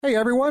Hey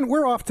everyone,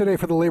 we're off today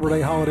for the Labor Day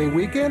holiday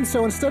weekend,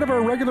 so instead of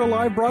our regular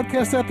live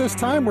broadcast at this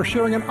time, we're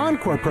sharing an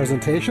encore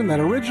presentation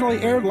that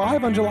originally aired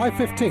live on July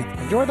 15th.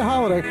 Enjoy the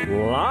holiday.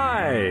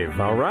 Live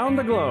around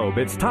the globe,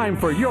 it's time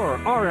for your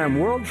RM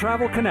World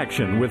Travel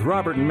Connection with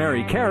Robert and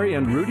Mary Carey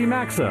and Rudy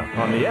Maxa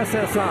on the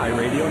SSI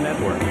Radio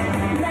Network.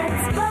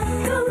 Let's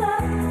buckle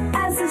up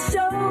as the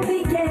show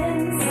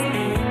begins.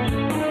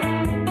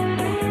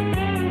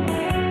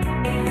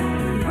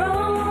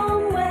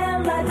 Rome, where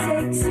life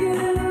takes you.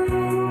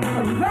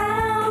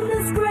 Around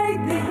this great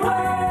big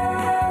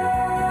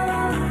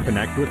world.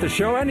 Connect with the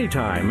show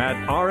anytime at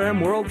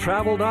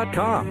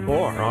rmworldtravel.com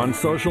or on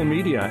social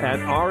media at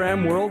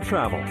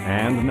RMWorldTravel.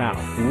 And now,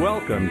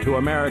 welcome to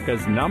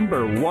America's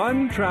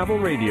 #1 travel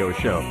radio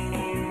show.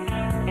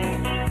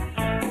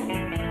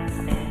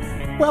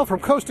 Well, from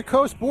coast to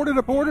coast, border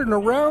to border, and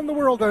around the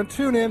world on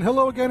TuneIn.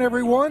 Hello again,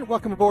 everyone.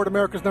 Welcome aboard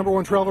America's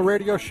 #1 travel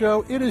radio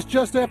show. It is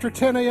just after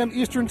 10 a.m.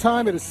 Eastern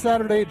Time. It is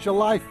Saturday,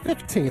 July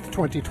 15th,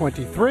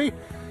 2023.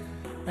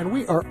 And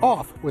we are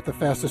off with the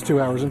fastest 2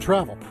 hours in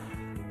travel.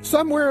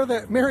 Somewhere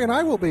that Mary and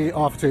I will be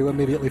off to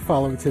immediately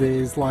following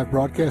today's live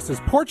broadcast is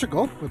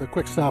Portugal, with a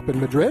quick stop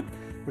in Madrid,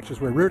 which is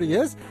where Rudy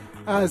is.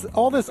 As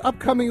all this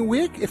upcoming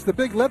week, it's the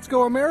big Let's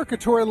Go America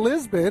tour in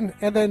Lisbon,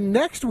 and then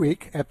next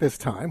week at this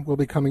time, we'll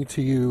be coming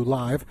to you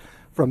live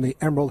from the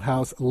Emerald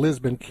House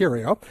Lisbon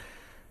Curio.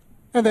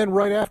 And then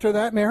right after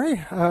that,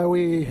 Mary,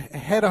 we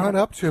head on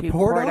up to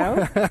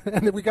Porto.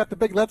 And then we got the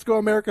big Let's Go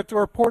America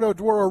Tour Porto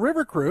Douro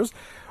River Cruise,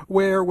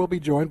 where we'll be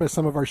joined by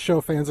some of our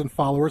show fans and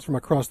followers from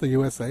across the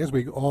USA as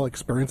we all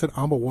experience an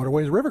AMBA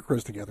Waterways River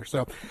Cruise together.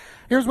 So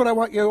here's what I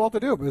want you all to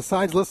do.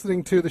 Besides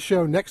listening to the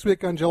show next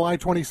week on July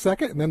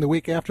 22nd, and then the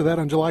week after that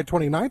on July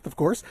 29th, of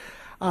course,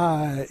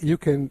 you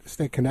can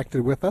stay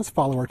connected with us,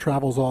 follow our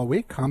travels all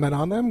week, comment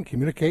on them,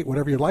 communicate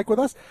whatever you'd like with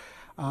us.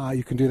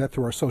 You can do that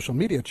through our social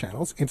media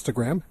channels,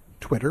 Instagram,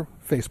 Twitter,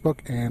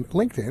 Facebook, and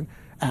LinkedIn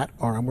at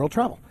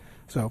RMWorldTravel.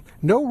 So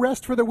no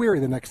rest for the weary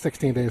the next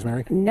 16 days,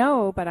 Mary.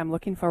 No, but I'm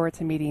looking forward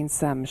to meeting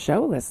some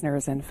show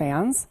listeners and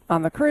fans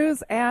on the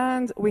cruise.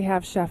 And we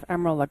have Chef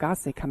Emeril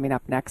Lagasse coming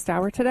up next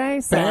hour today.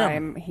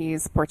 So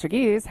he's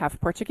Portuguese,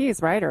 half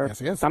Portuguese, right? Or yes,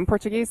 he is. Some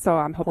Portuguese. So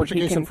I'm hoping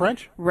Portuguese he can and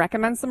French?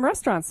 recommend some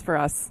restaurants for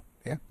us.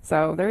 Yeah.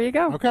 So there you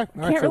go. Okay. All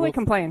right, Can't really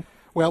complain.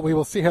 Well, we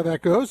will see how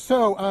that goes.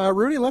 So,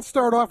 Rudy, let's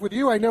start off with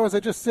you. I know, as I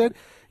just said,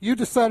 you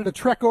decided to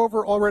trek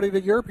over already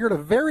to Europe. You're in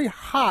a very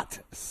hot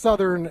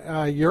southern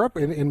Europe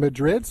in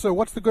Madrid. So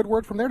what's the good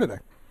word from there today?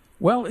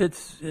 Well,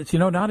 it's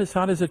not as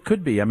hot as it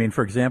could be. I mean,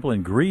 for example,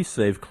 in Greece,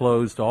 they've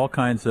closed all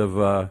kinds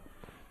of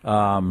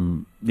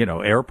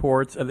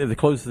airports. They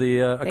closed the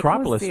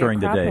Acropolis during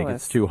the day.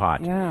 It's too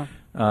hot. Yeah.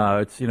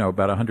 It's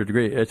about 100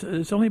 degrees.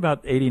 It's only about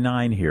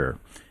 89 here,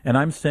 and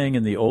I'm staying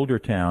in the older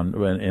town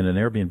in an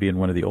Airbnb in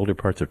one of the older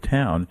parts of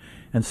town.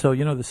 And so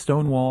the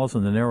stone walls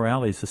and the narrow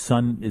alleys, the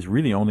sun is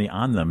really only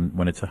on them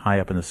when it's high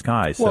up in the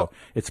sky. So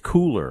it's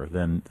cooler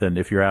than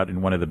if you're out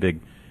in one of the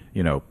big,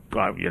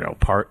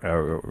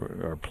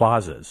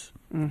 plazas.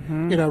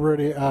 Mm-hmm.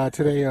 Rudy,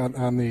 today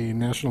on the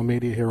national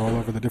media here, all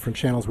over the different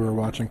channels we were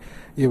watching,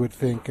 you would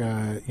think,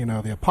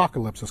 the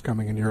apocalypse is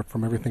coming in Europe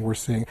from everything we're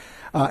seeing,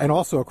 and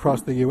also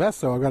across the U.S.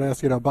 So I've got to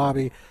ask,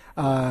 Bobby,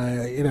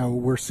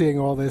 we're seeing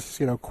all this,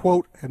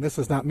 quote, and this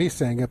is not me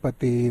saying it, but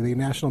the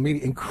national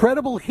media,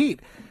 incredible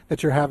heat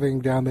that you're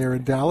having down there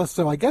in Dallas.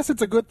 So I guess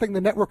it's a good thing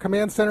the Network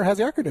Command Center has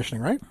air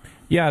conditioning, right?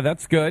 Yeah,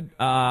 that's good.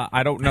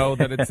 I don't know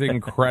that it's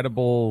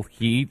incredible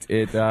heat.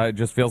 It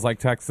just feels like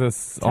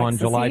Texas on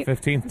July heat.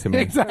 15th to me.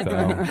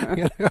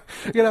 Exactly.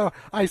 So.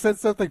 I said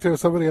something to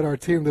somebody on our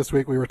team this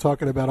week. We were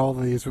talking about all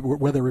these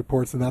weather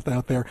reports and that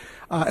out there,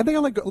 and they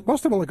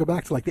most of them only go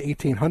back to like the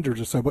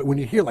 1800s or so. But when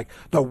you hear like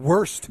the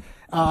worst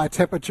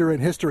temperature in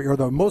history or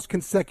the most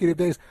consecutive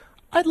days,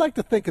 I'd like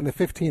to think in the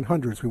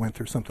 1500s we went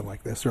through something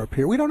like this or up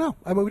here. We don't know.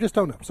 I mean, we just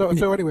don't know. So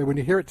anyway, when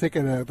you hear it, take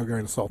it with a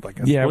grain of salt, I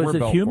guess. Yeah, well, we're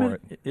built humid?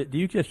 for it. Do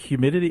you get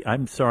humidity?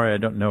 I'm sorry, I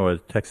don't know a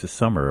Texas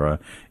summer.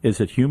 Is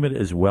it humid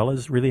as well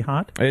as really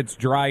hot? It's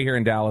dry here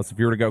in Dallas. If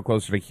you were to go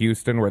closer to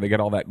Houston, where they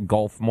get all that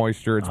Gulf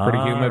moisture, it's pretty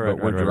humid,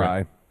 but we're dry.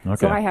 Right. Okay.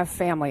 So I have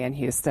family in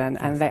Houston,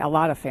 and a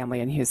lot of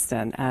family in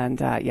Houston,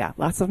 and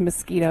lots of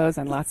mosquitoes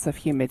and lots of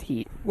humid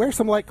heat. Wear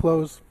some light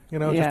clothes.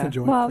 Just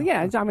enjoy it. Well,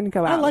 yeah, I'm going to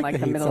go out in the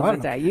heat, middle of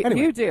the day.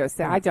 You do,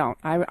 so I don't.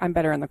 I'm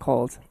better in the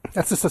cold.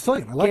 That's the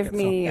Sicilian. I like it. Give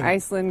me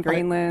Iceland,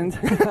 Greenland.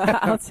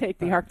 I'll take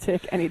the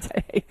Arctic any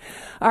day.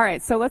 All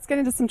right, so let's get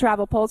into some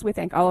travel polls. We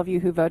thank all of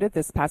you who voted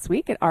this past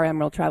week at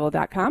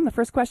RMWorldTravel.com. The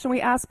first question we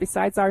asked,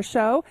 besides our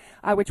show,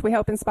 which we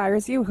hope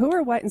inspires you, who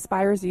or what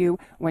inspires you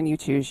when you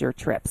choose your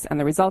trips? And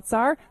the results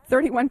are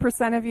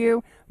 31% of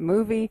you,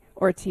 movie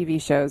or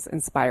TV shows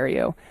inspire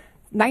you.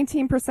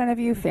 19% of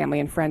you, family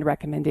and friend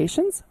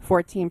recommendations.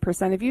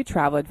 14% of you,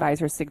 travel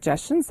advisor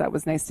suggestions. That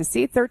was nice to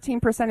see.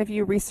 13% of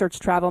you, research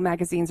travel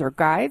magazines or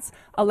guides.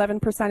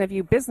 11% of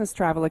you, business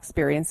travel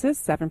experiences.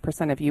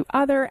 7% of you,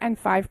 other.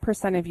 And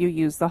 5% of you,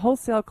 use the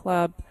wholesale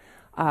club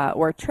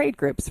or trade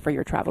groups for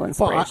your travel Well,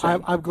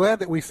 inspiration. I'm glad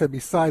that we said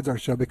besides our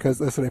show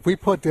because, listen, if we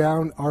put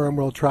down RM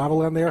World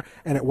Travel on there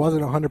and it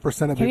wasn't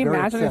 100%, Can you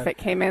imagine if it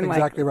came in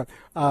exactly right.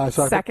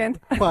 second?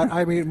 But,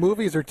 I mean,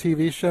 movies or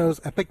TV shows,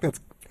 I think that's...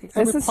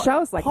 This is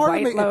shows like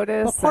White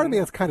Lotus. Part of me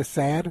is kind of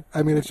sad.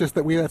 I mean, it's just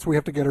that we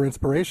have to get our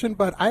inspiration.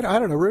 But I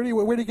don't know, Rudy,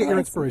 where do you get your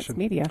inspiration? It's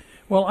media.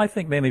 Well, I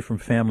think mainly from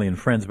family and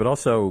friends, but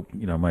also,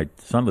 my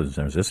son lives in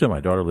San Francisco, my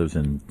daughter lives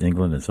in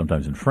England and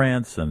sometimes in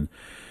France, and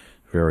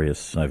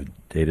I've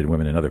dated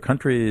women in other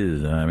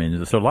countries. I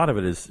mean, so a lot of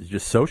it is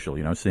just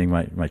social, seeing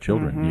my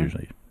children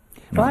usually.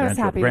 Well, I was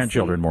happy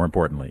grandchildren, more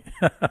importantly.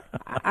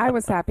 I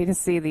was happy to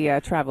see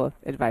the travel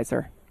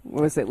advisor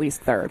was at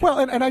least third. Well,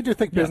 and I do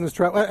think business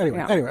travel.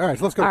 Anyway, all right,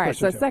 so let's go to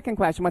question two. Second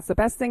question. What's the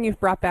best thing you've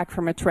brought back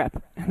from a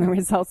trip? And the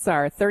results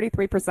are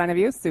 33% of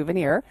you,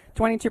 souvenir,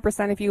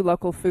 22% of you,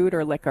 local food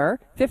or liquor,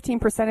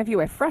 15% of you,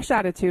 a fresh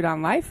attitude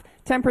on life,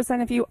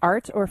 10% of you,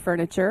 art or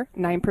furniture,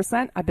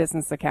 9%, a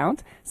business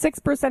account,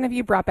 6% of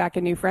you brought back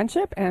a new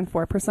friendship, and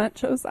 4%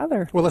 chose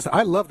other. Well, listen,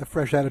 I love the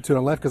fresh attitude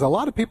on life because a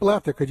lot of people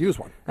out there could use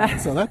one.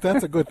 So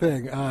that's a good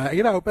thing.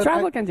 But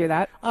travel can do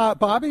that.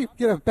 Bobby,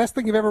 best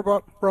thing you've ever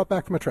brought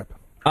back from a trip?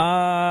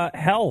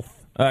 Health.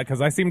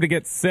 Because I seem to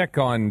get sick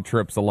on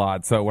trips a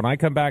lot. So when I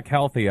come back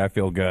healthy, I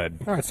feel good.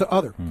 All right, so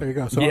other. There you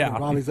go. So yeah. other,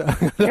 Bobby's,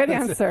 Good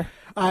answer.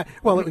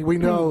 Well, we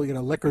know,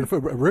 liquor and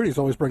food. Rudy's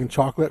always bringing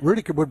chocolate.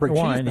 Rudy would bring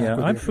wine, cheese back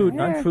with I'm you.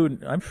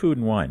 food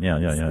and wine.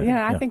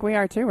 Yeah. I think we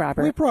are too,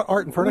 Robert. We brought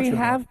art and furniture. We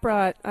have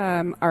brought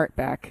art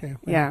back.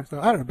 Yeah. So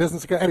I don't know,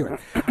 business. Anyway,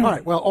 all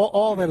right. Well,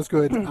 all that is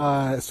good.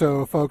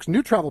 So, folks,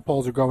 new travel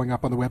polls are going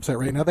up on the website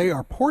right now. They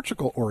are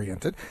Portugal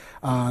oriented.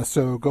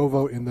 So go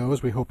vote in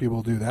those. We hope you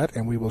will do that,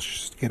 and we will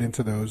get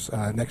into those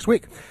next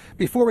week.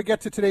 Before we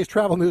get to today's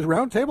Travel News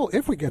Roundtable,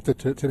 if we get to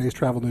today's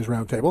Travel News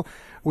Roundtable,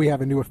 we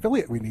have a new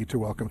affiliate we need to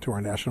welcome to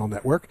our national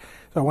network.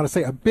 So I want to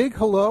say a big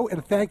hello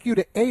and thank you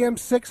to AM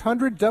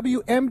 600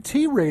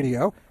 WMT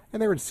Radio.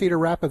 And they're in Cedar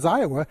Rapids,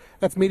 Iowa.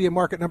 That's Media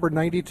Market number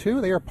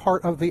 92. They are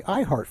part of the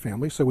iHeart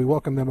family, so we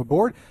welcome them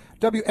aboard.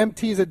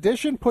 WMT's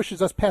edition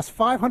pushes us past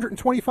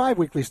 525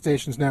 weekly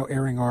stations now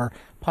airing our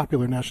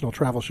popular national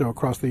travel show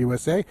across the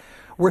USA.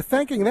 We're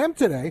thanking them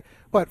today,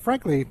 but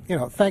frankly,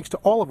 thanks to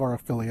all of our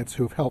affiliates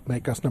who've helped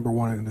make us number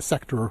one in the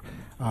sector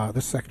of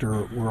the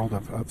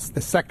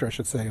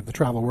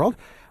travel world.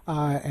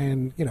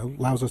 And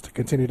allows us to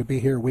continue to be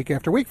here week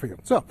after week for you.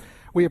 So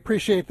we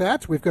appreciate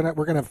that. We're going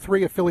to have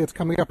 3 affiliates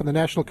coming up in the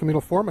National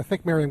Communal Forum. I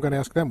think, Mary, I'm going to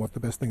ask them what's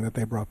the best thing that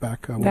they brought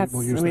back.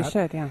 We'll use we that.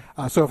 should,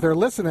 yeah. So if they're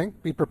listening,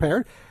 be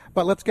prepared.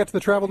 But let's get to the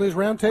Travel News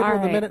Roundtable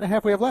in the minute and a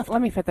half we have left. Let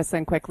me fit this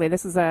in quickly.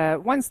 This is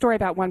one story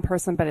about one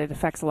person, but it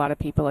affects a lot of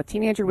people. A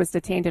teenager was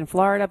detained in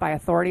Florida by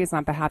authorities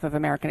on behalf of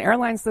American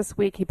Airlines this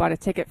week. He bought a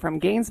ticket from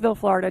Gainesville,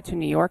 Florida to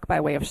New York by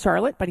way of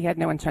Charlotte, but he had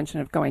no intention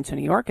of going to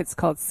New York. It's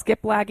called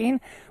skip lagging.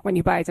 When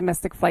you buy a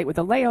domestic flight with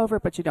a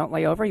layover, but you don't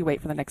lay over, you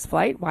wait for the next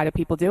flight. Why do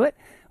people do it?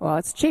 Well,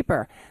 it's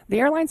cheaper. The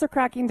airlines are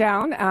cracking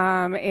down,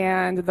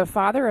 and the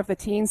father of the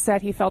teen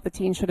said he felt the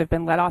teen should have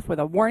been let off with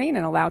a warning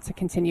and allowed to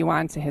continue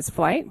on to his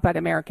flight. But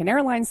American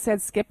Airlines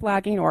said skip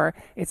lagging, or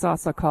it's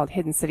also called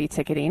hidden city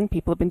ticketing,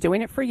 people have been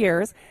doing it for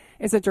years,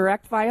 is a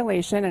direct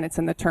violation, and it's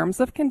in the terms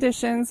of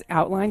conditions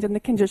outlined in the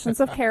conditions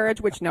of carriage,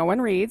 which no one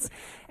reads.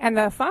 And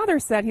the father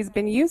said he's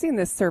been using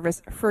this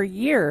service for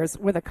years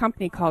with a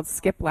company called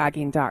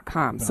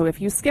skiplagging.com. So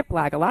if you skip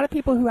lag, a lot of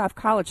people who have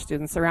college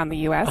students around the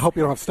U.S. I hope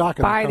you don't have stock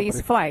in buy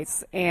these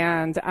flights,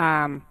 and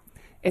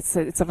it's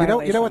a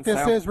violation. You know what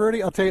this is,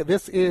 Rudy? I'll tell you,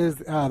 this is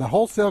the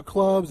wholesale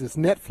clubs, it's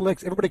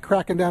Netflix, everybody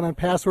cracking down on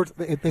passwords.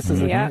 This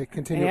is a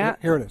continue. Yeah.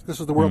 Here it is. This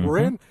is the world we're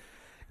in.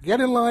 Get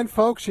in line,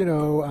 folks.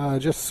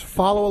 Just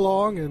follow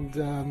along, and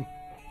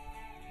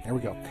there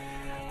we go.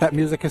 That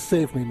music has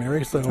saved me,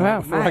 Mary. So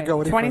before I go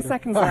any 20 further.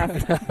 seconds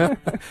left.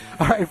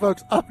 All right,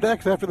 folks. Up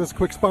next, after this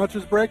quick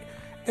sponsors break,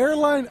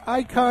 airline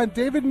icon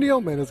David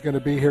Nealman is going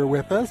to be here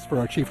with us for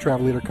our Chief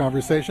Travel Leader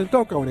conversation.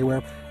 Don't go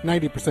anywhere.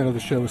 90% of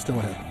the show is still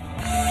ahead.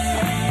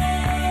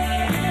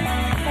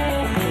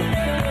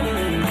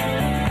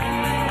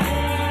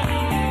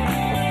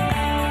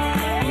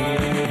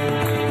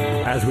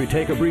 As we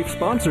take a brief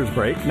sponsors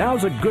break,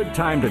 now's a good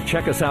time to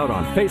check us out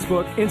on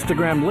Facebook,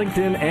 Instagram,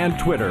 LinkedIn, and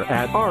Twitter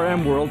at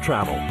RM World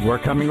Travel. We're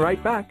coming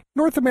right back.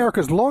 North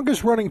America's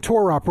longest-running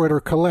tour operator,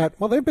 Colette,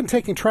 they've been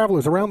taking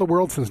travelers around the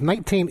world since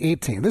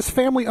 1918. This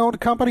family-owned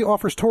company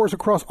offers tours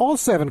across all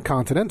 7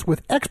 continents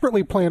with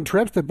expertly planned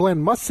trips that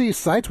blend must-see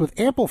sites with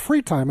ample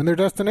free time in their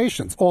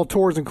destinations. All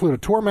tours include a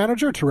tour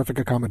manager, terrific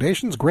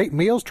accommodations, great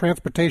meals,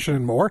 transportation,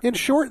 and more. In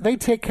short, they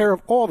take care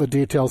of all the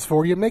details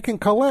for you, making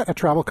Colette a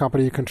travel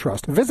company you can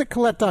trust. Visit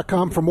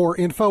Colette.com for more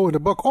info and to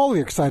book all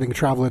the exciting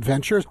travel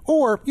adventures.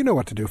 Or, you know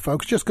what to do,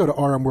 folks. Just go to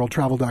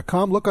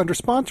RMWorldTravel.com, look under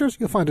sponsors,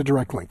 you'll find a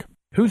direct link.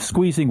 Who's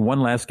squeezing one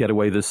last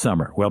getaway this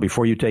summer? Well,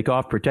 before you take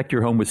off, protect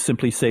your home with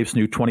Simply Safe's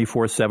new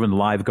 24/7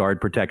 Live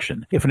Guard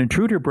protection. If an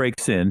intruder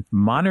breaks in,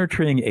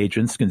 monitoring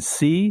agents can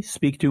see,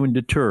 speak to, and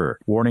deter,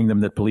 warning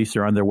them that police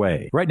are on their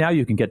way. Right now,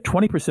 you can get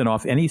 20%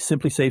 off any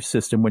Simply Safe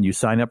system when you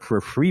sign up for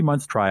a free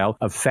month trial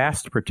of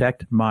Fast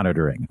Protect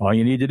monitoring. All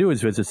you need to do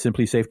is visit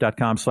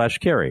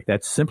simplysafe.com/carry.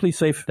 That's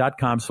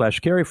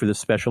simplysafe.com/carry for this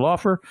special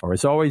offer. Or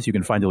as always, you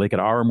can find the link at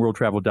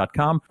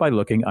rmworldtravel.com by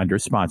looking under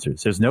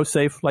sponsors. There's no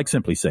safe like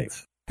Simply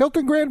Safe.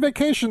 Hilton Grand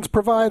Vacations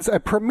provides a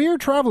premier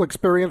travel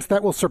experience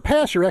that will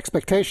surpass your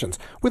expectations.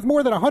 With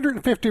more than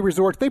 150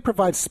 resorts, they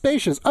provide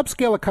spacious,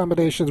 upscale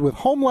accommodations with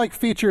home-like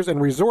features and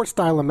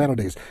resort-style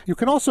amenities. You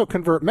can also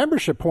convert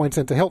membership points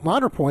into Hilton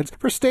Honor Points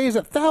for stays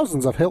at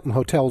thousands of Hilton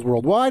hotels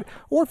worldwide,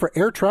 or for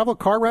air travel,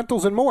 car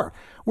rentals, and more.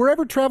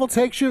 Wherever travel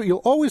takes you, you'll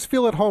always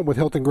feel at home with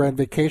Hilton Grand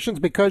Vacations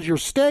because your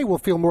stay will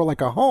feel more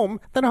like a home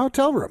than a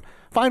hotel room.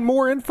 Find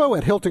more info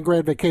at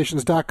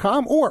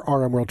HiltonGrandVacations.com or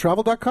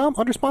RMWorldTravel.com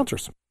under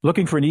sponsors.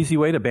 Looking for an easy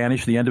way to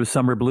banish the end of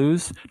summer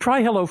blues?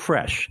 Try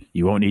HelloFresh.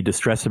 You won't need to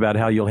stress about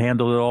how you'll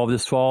handle it all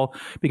this fall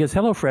because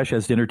HelloFresh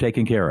has dinner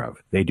taken care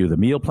of. They do the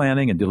meal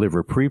planning and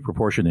deliver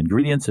pre-proportioned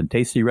ingredients and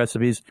tasty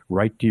recipes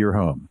right to your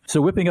home.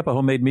 So whipping up a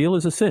homemade meal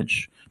is a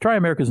cinch. Try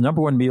America's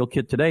 #1 meal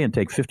kit today and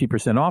take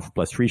 50% off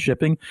plus free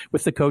shipping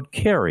with the code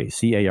CAREY,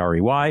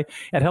 C-A-R-E-Y,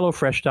 at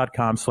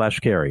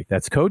HelloFresh.com/carry.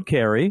 That's code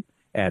CAREY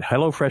at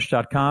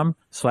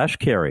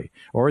HelloFresh.com/carry.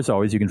 Or as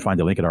always, you can find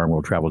the link at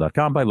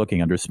RMWorldTravel.com by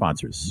looking under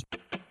sponsors.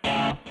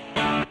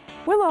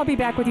 We'll all be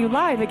back with you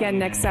live again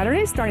next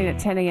Saturday, starting at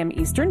 10 a.m.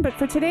 Eastern. But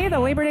for today, the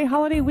Labor Day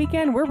holiday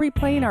weekend, we're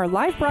replaying our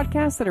live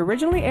broadcast that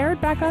originally aired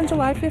back on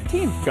July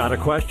 15th. Got a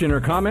question or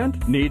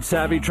comment? Need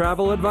savvy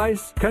travel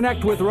advice?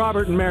 Connect with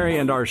Robert and Mary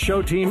and our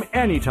show team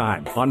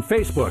anytime on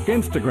Facebook,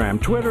 Instagram,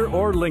 Twitter,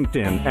 or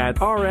LinkedIn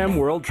at RM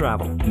World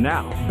Travel.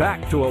 Now,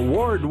 back to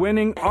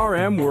award-winning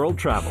RM World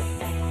Travel.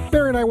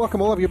 Barry and I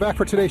welcome all of you back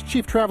for today's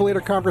Chief Travel Leader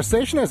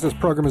Conversation as this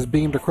program is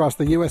beamed across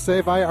the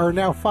USA via our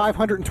now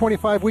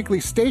 525 weekly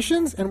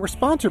stations, and we're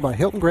sponsored by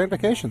Hilton Grand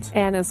Vacations.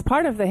 And as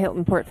part of the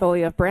Hilton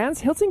portfolio of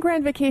brands, Hilton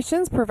Grand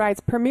Vacations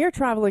provides premier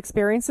travel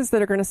experiences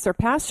that are going to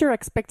surpass your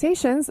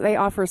expectations. They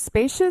offer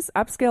spacious,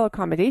 upscale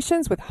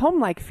accommodations with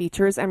home-like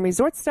features and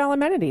resort-style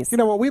amenities. You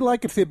know, what we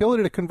like is the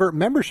ability to convert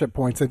membership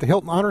points into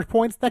Hilton Honor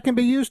Points that can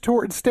be used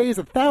towards stays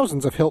at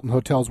thousands of Hilton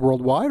hotels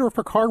worldwide or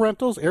for car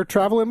rentals, air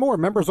travel, and more.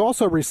 Members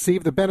also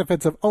receive the benefits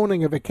of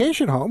owning a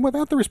vacation home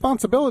without the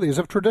responsibilities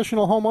of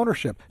traditional home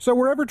ownership. So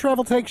wherever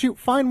travel takes you,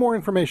 find more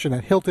information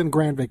at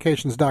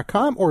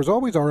HiltonGrandVacations.com or as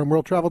always,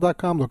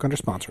 RMWorldTravel.com. Look under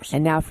sponsors.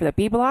 And now for the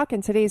B Block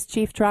and today's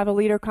Chief Travel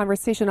Leader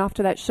Conversation. Off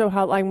to that show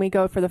hotline we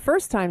go for the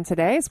first time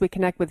today as we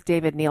connect with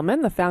David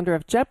Nealman, the founder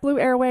of JetBlue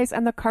Airways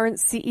and the current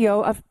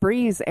CEO of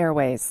Breeze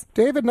Airways.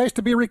 David, nice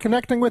to be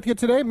reconnecting with you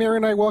today. Mary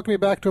and I welcome you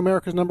back to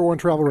America's #1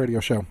 travel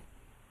radio show.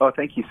 Oh,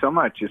 thank you so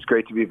much. It's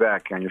great to be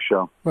back on your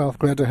show. Well,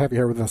 glad to have you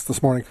here with us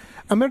this morning.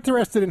 I'm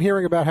interested in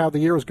hearing about how the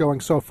year is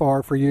going so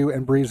far for you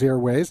and Breeze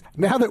Airways.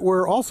 Now that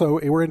we're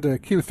into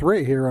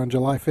Q3 here on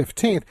July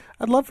 15th,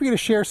 I'd love for you to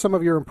share some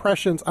of your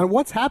impressions on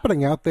what's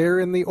happening out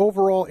there in the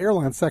overall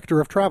airline sector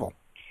of travel.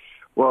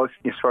 Well,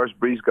 as far as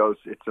Breeze goes,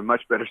 it's a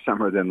much better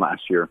summer than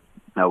last year.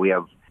 We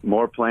have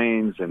more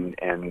planes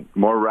and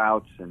more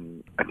routes,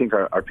 and I think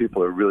our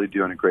people are really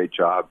doing a great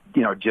job,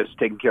 just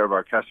taking care of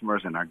our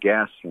customers and our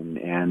guests,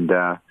 and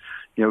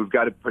we've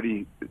got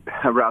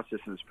a route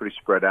system that's pretty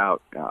spread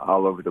out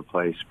all over the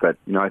place. But,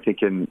 I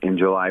think in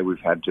July we've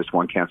had just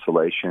one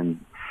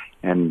cancellation,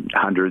 and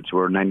hundreds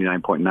were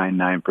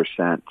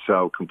 99.99%,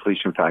 so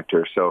completion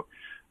factor. So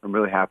I'm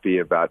really happy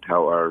about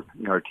how our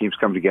teams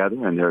come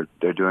together, and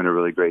they're doing a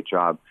really great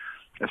job.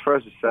 As far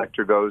as the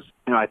sector goes,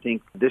 I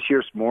think this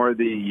year's more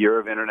the year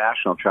of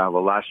international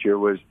travel. Last year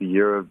was the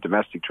year of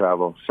domestic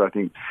travel. So I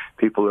think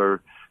people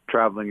are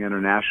traveling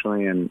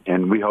internationally,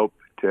 and we hope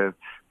to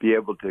be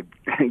able to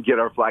get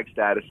our flag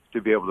status to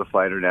be able to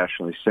fly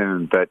internationally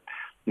soon. But,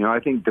 I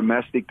think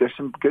domestic, there's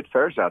some good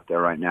fares out there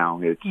right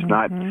now. It's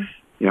not,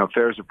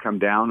 fares have come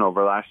down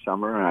over last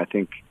summer, and I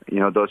think,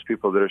 those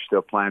people that are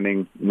still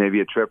planning maybe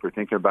a trip or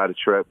thinking about a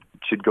trip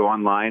should go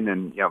online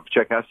and,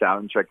 check us out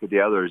and check with the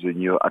others,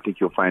 and I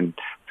think you'll find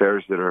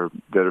fares that are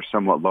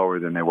somewhat lower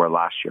than they were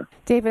last year.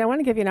 David, I want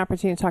to give you an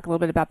opportunity to talk a little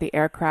bit about the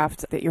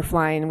aircraft that you're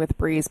flying with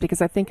Breeze, because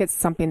I think it's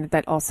something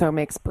that also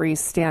makes Breeze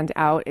stand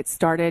out.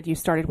 You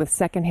started with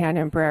secondhand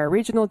Embraer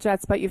regional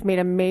jets, but you've made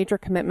a major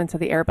commitment to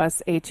the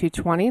Airbus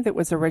A220 that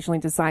was originally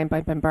designed by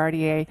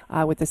Bombardier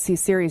with the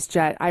C-Series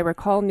jet. I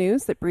recall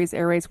news that Breeze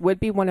Airways would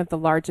be one of the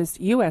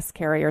largest U.S.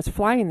 carriers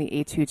flying the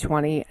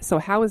A220. So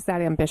how is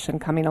that ambition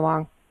coming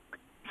along?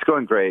 It's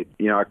going great.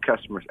 Our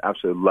customers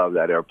absolutely love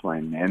that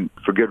airplane, and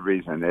for good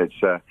reason. It's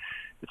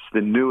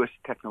the newest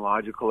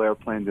technological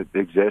airplane that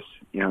exists,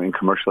 in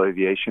commercial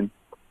aviation.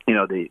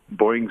 The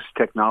Boeing's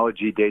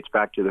technology dates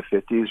back to the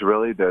 50s,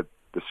 really. The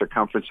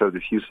circumference of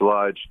the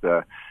fuselage,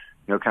 the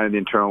kind of the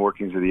internal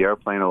workings of the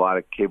airplane, a lot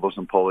of cables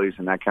and pulleys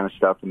and that kind of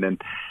stuff. And then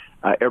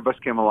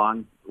Airbus came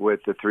along with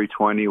the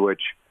 320,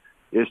 which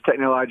is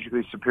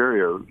technologically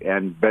superior,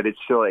 but it's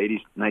still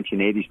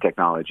 1980s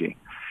technology.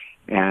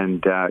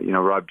 And,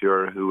 Rob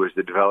Durer, who was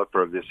the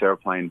developer of this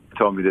airplane,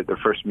 told me that their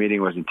first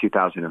meeting was in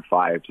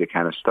 2005 to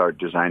kind of start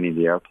designing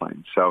the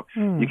airplane. So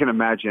you can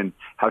imagine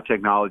how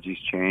technology's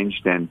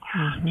changed. And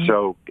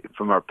so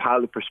from our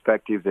pilot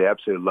perspective, they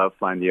absolutely love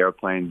flying the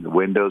airplane. The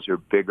windows are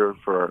bigger.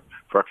 For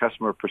our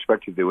customer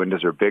perspective, the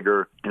windows are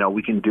bigger.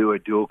 We can do a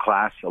dual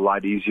class a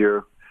lot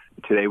easier.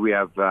 Today we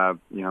have,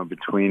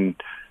 between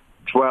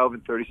 12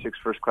 and 36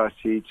 first-class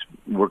seats.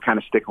 We're kind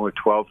of sticking with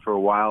 12 for a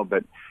while,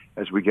 but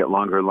as we get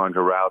longer and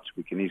longer routes,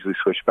 we can easily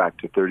switch back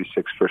to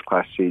 36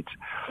 first-class seats.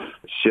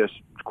 It's just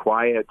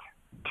quiet,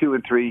 2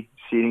 and 3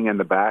 seating in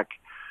the back.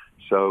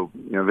 So,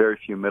 very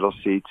few middle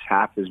seats,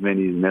 half as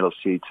many middle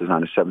seats as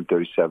on a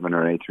 737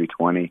 or an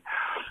A320,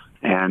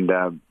 and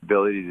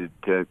ability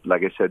to,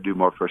 like I said, do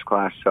more first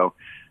class. So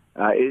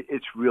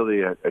it's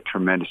really a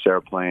tremendous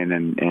airplane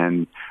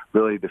and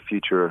really the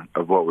future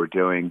of what we're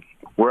doing.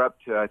 We're up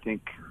to, I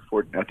think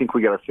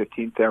we got our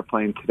 15th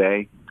airplane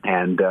today.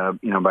 And,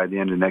 by the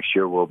end of next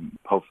year, we'll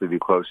hopefully be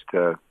close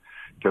to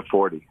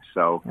 40.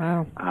 So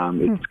wow.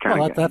 It's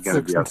kind of that's going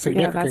to be up.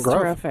 significant that's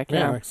growth. Terrific.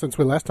 Yeah, since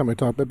last time we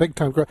talked, but big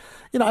time growth.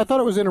 I thought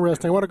it was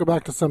interesting. I want to go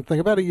back to something.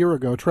 About a year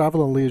ago,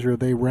 Travel and Leisure,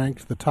 they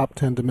ranked the top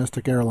 10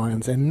 domestic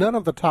airlines, and none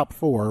of the top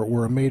 4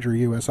 were a major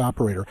U.S.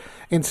 operator.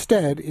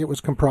 Instead, it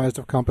was comprised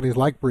of companies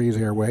like Breeze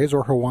Airways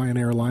or Hawaiian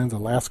Airlines,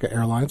 Alaska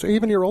Airlines, or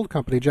even your old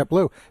company,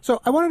 JetBlue. So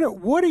I want to know,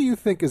 what do you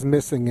think is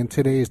missing in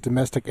today's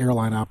domestic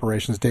airline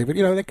operations, David?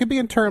 It could be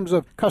in terms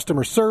of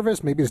customer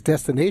service, maybe it's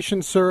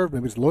destination served,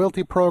 maybe it's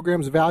loyalty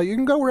programs, value. You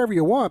can go wherever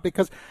you want,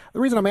 because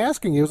the reason I'm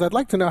asking you is I'd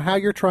like to know how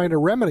you're trying to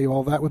remedy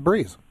all that with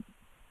Breeze.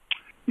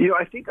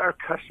 I think our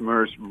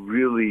customers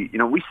really,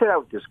 we set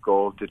out with this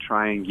goal to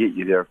try and get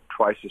you there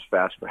twice as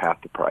fast for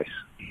half the price.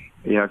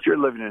 If you're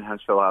living in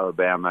Huntsville,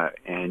 Alabama,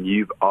 and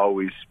you've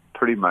always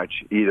pretty much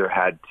either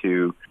had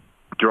to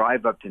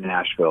drive up to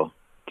Nashville,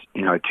 a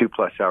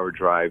 2+ hour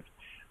drive,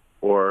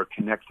 or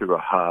connect through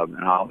a hub,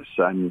 and all of a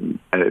sudden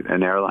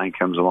an airline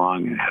comes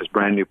along and has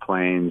brand new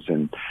planes,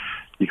 and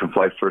you can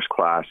fly first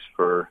class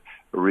for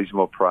a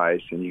reasonable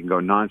price, and you can go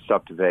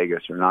nonstop to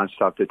Vegas or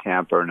nonstop to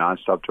Tampa or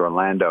nonstop to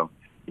Orlando.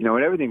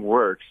 When everything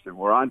works and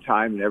we're on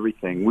time and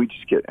everything, we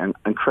just get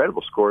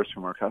incredible scores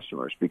from our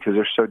customers because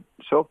they're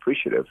so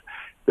appreciative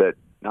that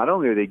not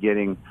only are they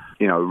getting,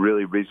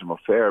 really reasonable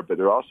fare, but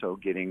they're also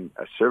getting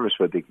a service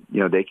where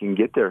they can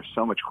get there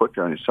so much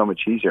quicker and it's so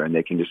much easier, and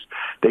they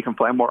can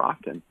fly more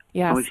often.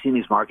 Yes. And we've seen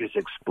these markets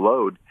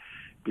explode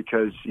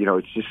because,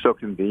 it's just so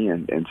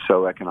convenient and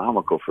so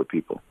economical for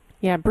people.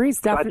 Yeah, Breeze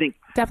definitely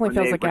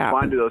fills a gap. When they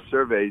respond to those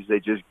surveys, they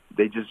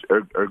just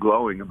are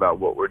glowing about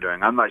what we're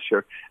doing. I'm not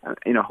sure,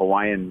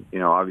 Hawaiian,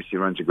 obviously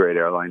runs a great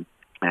airline,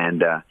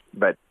 and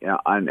but in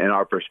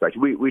our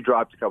perspective, we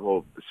dropped a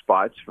couple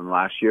spots from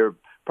last year.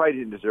 Probably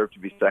didn't deserve to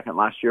be second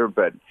last year,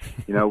 but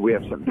we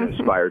have something to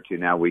aspire to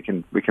now. We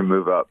can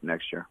move up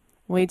next year.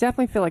 We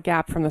definitely feel a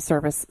gap from the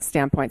service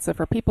standpoint. So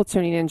for people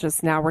tuning in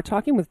just now, we're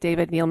talking with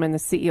David Nealman, the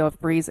CEO of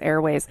Breeze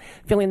Airways,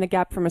 filling the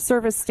gap from a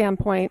service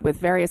standpoint with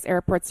various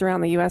airports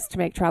around the U.S. to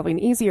make traveling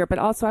easier. But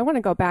also I want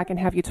to go back and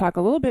have you talk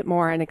a little bit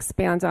more and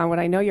expand on what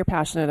I know you're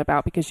passionate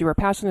about, because you were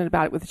passionate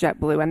about it with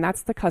JetBlue, and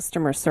that's the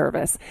customer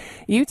service.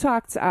 You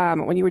talked,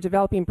 when you were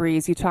developing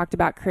Breeze, you talked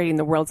about creating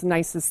the world's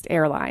nicest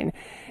airline.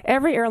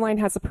 Every airline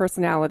has a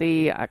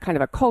personality, kind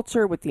of a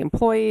culture with the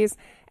employees,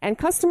 and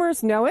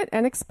customers know it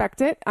and expect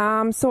it.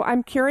 So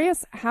I'm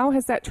curious, how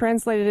has that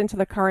translated into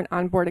the current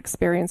onboard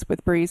experience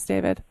with Breeze,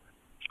 David?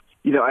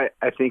 I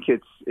think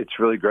it's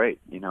really great.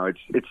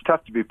 It's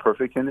tough to be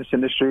perfect in this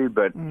industry,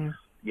 but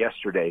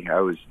yesterday I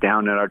was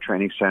down at our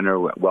training center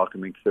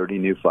welcoming 30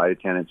 new flight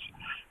attendants,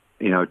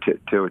 to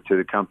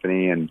the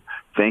company and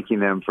thanking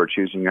them for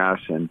choosing us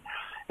and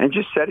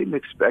just setting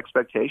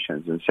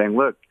expectations and saying,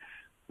 look,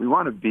 we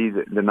want to be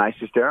the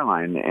nicest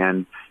airline.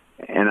 And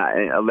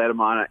I let them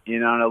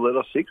in on a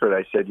little secret.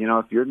 I said,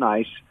 if you're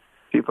nice,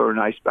 people are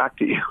nice back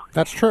to you.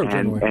 That's true.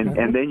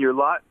 And then you're a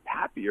lot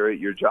happier at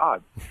your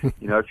job. If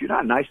you're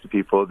not nice to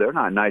people, they're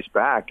not nice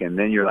back. And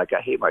then you're like,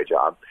 I hate my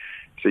job.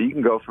 So you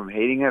can go from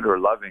hating it or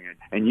loving it,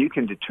 and you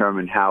can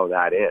determine how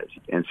that is.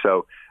 And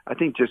so I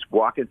think just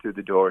walking through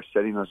the door,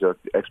 setting those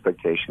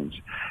expectations,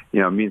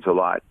 means a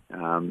lot.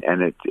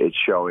 And it's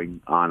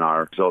showing on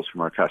our results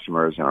from our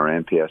customers and our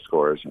NPS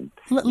scores and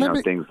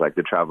things like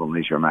the Travel and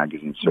Leisure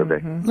Magazine survey.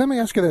 Mm-hmm. Let me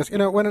ask you this.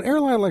 When an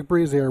airline like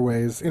Breeze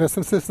Airways,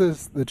 since this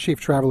is the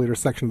Chief Travel Leader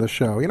section of the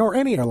show, or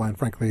any airline,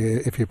 frankly,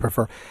 if you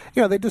prefer,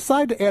 they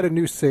decide to add a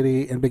new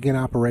city and begin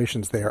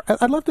operations there.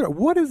 I'd love to know,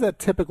 what does that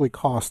typically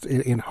cost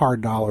in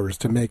hard dollars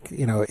to make,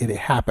 it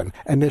happen,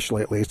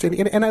 initially at least?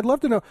 And I'd love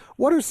to know,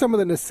 what are some of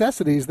the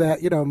necessities that,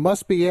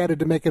 must be added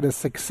to make it a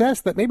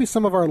success that maybe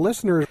some of our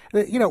listeners,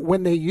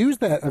 when they use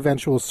that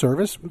eventual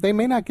service, they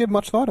may not give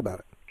much thought about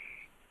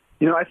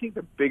it? I think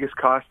the biggest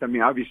cost,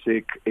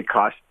 obviously it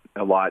costs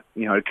a lot,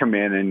 to come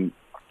in, and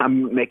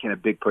I'm making a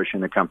big push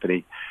in the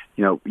company.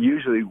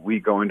 Usually we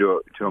go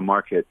into a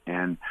market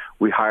and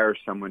we hire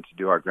someone to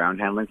do our ground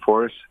handling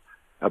for us.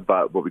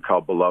 above, what we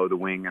call below the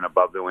wing and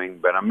above the wing.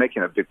 But I'm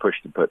making a big push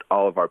to put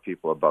all of our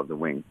people above the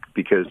wing,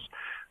 because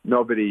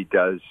nobody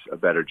does a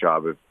better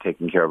job of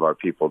taking care of our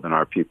people than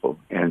our people.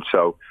 And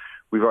so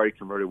we've already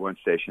converted one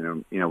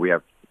station, and we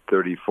have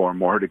 34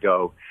 more to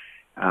go.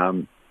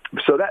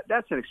 So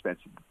that's an expense.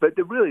 But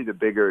the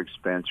bigger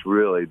expense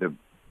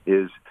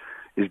is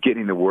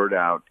getting the word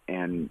out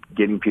and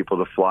getting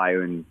people to fly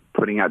and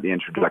putting out the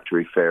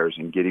introductory fares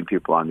and getting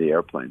people on the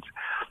airplanes.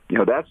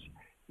 That's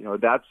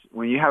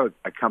when you have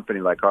a company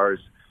like ours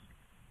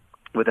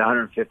with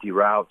 150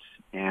 routes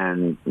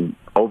and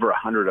over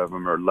 100 of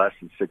them are less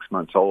than 6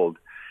 months old.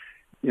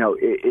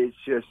 It's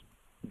just,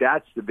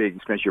 that's the big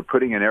expense. You're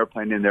putting an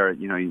airplane in there,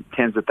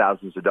 tens of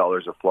thousands of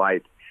dollars a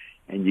flight,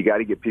 and you got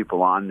to get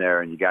people on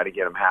there, and you got to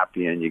get them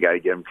happy, and you got to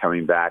get them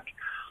coming back.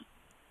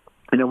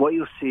 And then what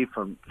you'll see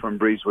from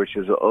Breeze, which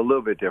is a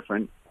little bit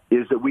different,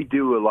 is that we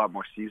do a lot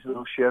more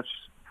seasonal shifts.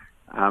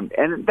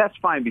 And that's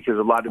fine, because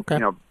a lot of,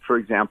 for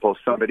example,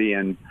 somebody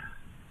in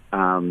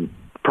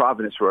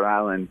Providence, Rhode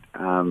Island,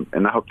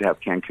 and I hope to have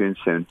Cancun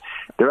soon,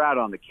 they're out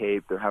on the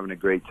Cape. They're having a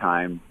great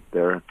time.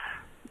 They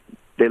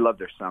love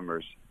their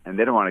summers, and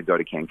they don't want to go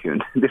to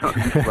Cancun. They don't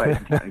want to fly to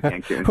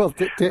Cancun. Well,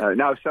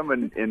 now, if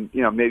someone in,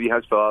 maybe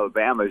Huntsville,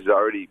 Alabama is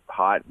already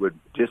hot, would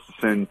just as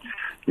soon,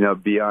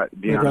 be on the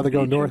beach in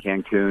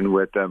Cancun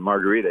with a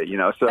margarita,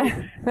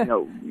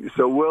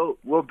 So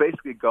we'll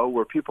basically go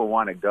where people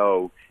want to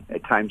go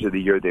at times of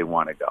the year they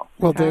want to go.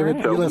 Well,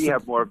 David, so we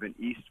have more of an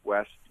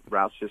east-west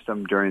route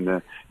system during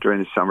the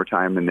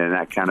summertime, and then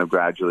that kind of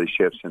gradually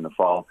shifts in the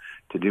fall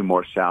to do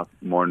more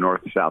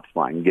north-south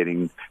flying,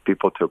 getting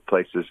people to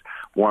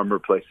warmer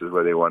places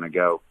where they want to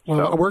go.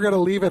 Well, we're going to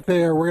leave it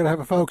there. We're going to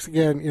have folks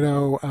again,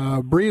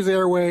 Breeze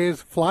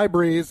Airways, Fly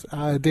Breeze.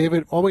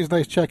 David, always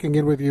nice checking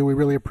in with you. We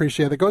really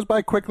appreciate it. It goes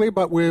by quickly,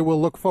 but we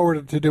will look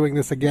forward to doing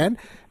this again,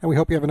 and we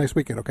hope you have a nice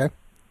weekend, okay?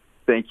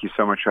 Thank you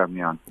so much for having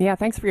me on. Yeah,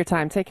 thanks for your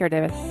time. Take care,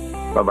 David.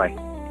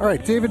 Bye-bye. All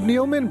right, David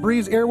Nealman,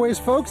 Breeze Airways,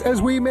 folks.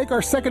 As we make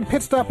our second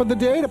pit stop of the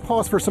day to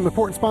pause for some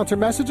important sponsor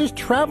messages,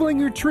 Traveling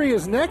Your Tree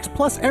is next,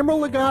 plus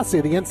Emerald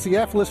Lagasse, the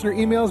NCF, listener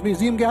emails,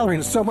 museum gallery,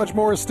 and so much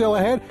more is still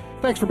ahead.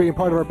 Thanks for being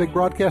part of our big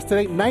broadcast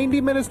today. 90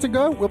 minutes to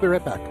go. We'll be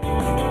right back.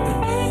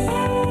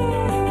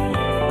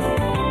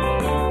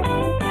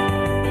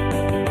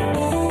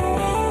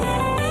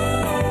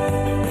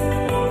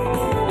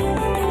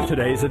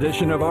 Today's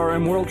edition of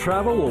RM World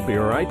Travel will be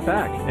right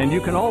back, and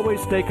you can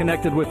always stay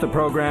connected with the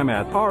program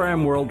at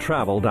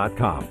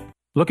rmworldtravel.com.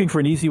 Looking for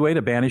an easy way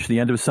to banish the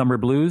end of summer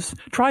blues?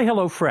 Try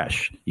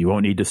HelloFresh. You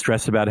won't need to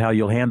stress about how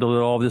you'll handle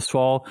it all this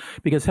fall,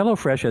 because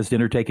HelloFresh has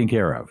dinner taken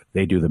care of.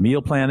 They do the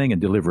meal planning and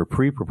deliver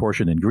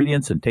pre-proportioned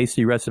ingredients and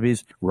tasty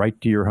recipes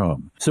right to your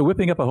home. So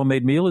whipping up a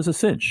homemade meal is a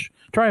cinch.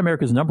 Try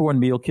America's #1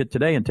 meal kit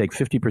today and take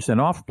 50%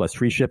 off plus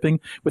free shipping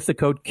with the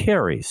code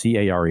CAREY,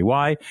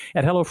 C-A-R-E-Y,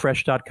 at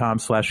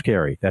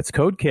HelloFresh.com/Carey. That's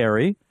code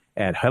CAREY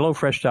at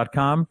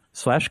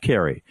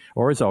HelloFresh.com/Carey.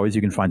 Or as always,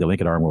 you can find the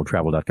link at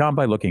RMWorldTravel.com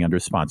by looking under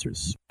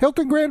sponsors.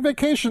 Hilton Grand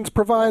Vacations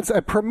provides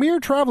a premier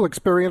travel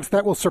experience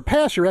that will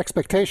surpass your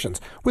expectations.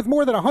 With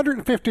more than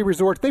 150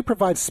 resorts, they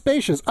provide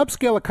spacious,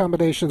 upscale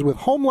accommodations with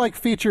home-like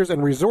features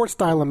and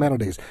resort-style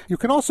amenities. You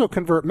can also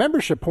convert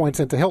membership points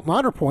into Hilton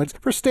Honor Points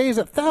for stays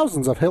at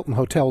thousands of Hilton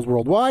hotels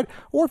worldwide,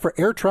 or for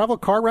air travel,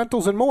 car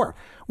rentals, and more.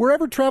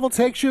 Wherever travel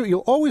takes you, you'll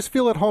always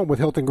feel at home with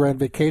Hilton Grand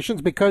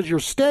Vacations, because your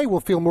stay will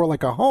feel more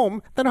like a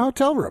home than a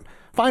hotel room.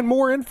 Find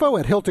more info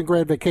at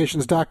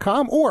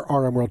HiltonGrandVacations.com or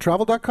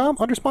RMWorldTravel.com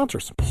under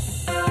sponsors.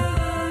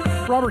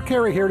 Robert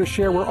Carey here to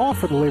share we're off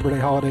for the Labor Day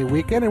holiday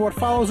weekend, and what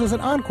follows is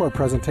an encore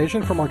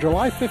presentation from our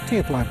July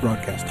 15th live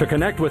broadcast. To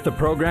connect with the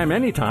program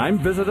anytime,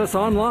 visit us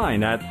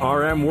online at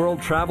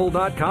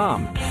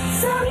rmworldtravel.com.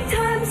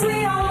 Sometimes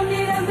we all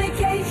need a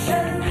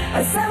vacation,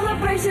 a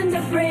celebration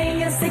to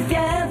bring us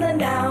together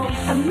now.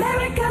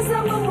 America's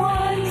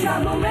 #1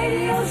 travel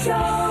radio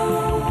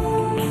show.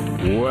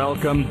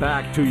 Welcome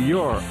back to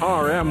your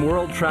RM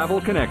World Travel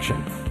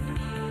Connection.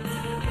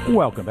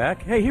 Welcome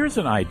back. Hey, here's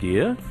an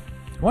idea.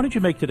 Why don't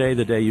you make today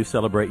the day you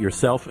celebrate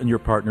yourself and your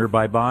partner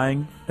by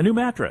buying a new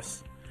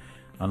mattress?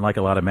 Unlike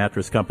a lot of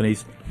mattress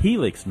companies,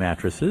 Helix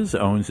Mattresses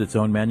owns its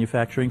own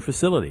manufacturing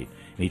facility.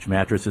 Each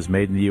mattress is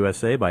made in the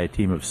USA by a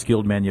team of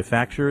skilled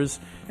manufacturers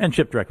and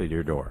shipped directly to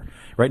your door.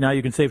 Right now,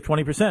 you can save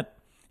 20%.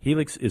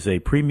 Helix is a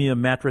premium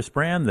mattress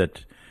brand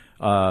that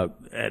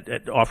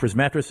offers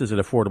mattresses at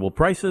affordable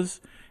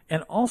prices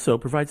and also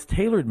provides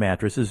tailored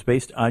mattresses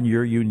based on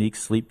your unique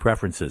sleep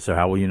preferences. So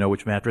how will you know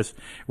which mattress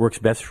works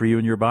best for you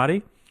and your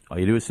body? All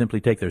you do is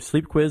simply take their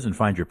sleep quiz and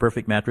find your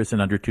perfect mattress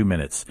in under 2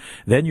 minutes.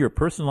 Then your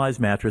personalized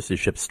mattress is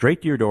shipped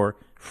straight to your door,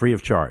 free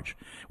of charge.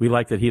 We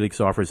like that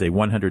Helix offers a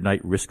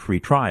 100-night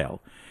risk-free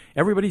trial.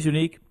 Everybody's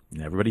unique,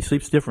 and everybody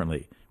sleeps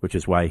differently, which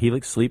is why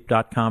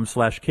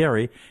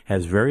HelixSleep.com/Carey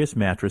has various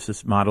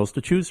mattresses models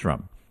to choose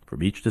from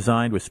each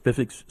designed with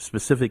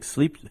specific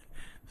sleep.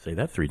 Say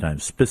that 3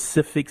 times.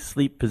 Specific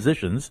sleep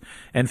positions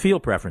and feel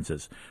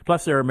preferences.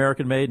 Plus, they're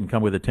American-made and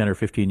come with a 10 or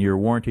 15-year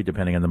warranty,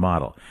 depending on the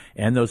model.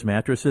 And those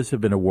mattresses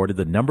have been awarded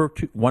the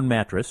 #1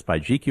 mattress by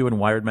GQ and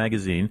Wired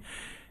magazine.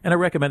 and are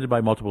recommended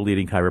by multiple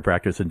leading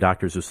chiropractors and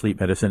doctors of sleep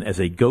medicine as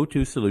a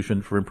go-to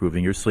solution for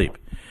improving your sleep.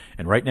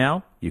 And right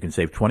now, you can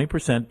save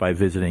 20% by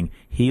visiting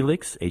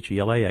Helix,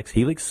 H-E-L-I-X,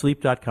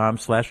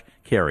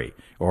 helixsleep.com/Carey.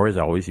 Or, as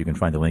always, you can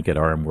find the link at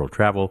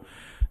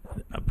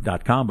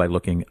RMWorldTravel.com by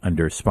looking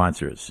under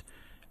sponsors.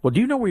 Well, do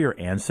you know where your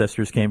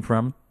ancestors came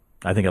from?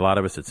 I think a lot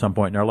of us at some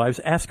point in our lives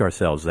ask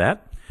ourselves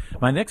that.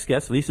 My next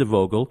guest, Lisa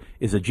Vogel,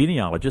 is a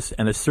genealogist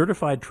and a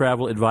certified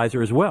travel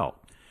advisor as well.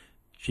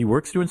 She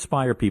works to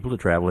inspire people to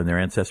travel in their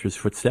ancestors'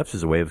 footsteps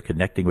as a way of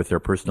connecting with their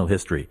personal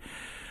history.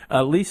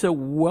 Lisa,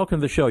 welcome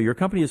to the show. Your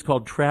company is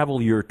called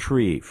Travel Your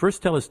Tree.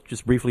 First, tell us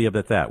just briefly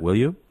about that, will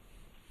you?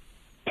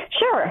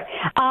 Sure.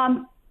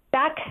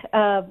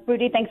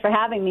 Rudy, thanks for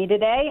having me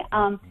today.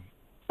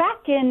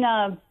 Back in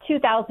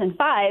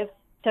 2005,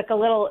 took a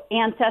little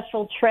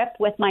ancestral trip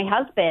with my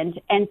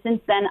husband, and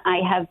since then I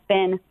have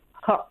been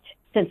hooked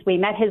since we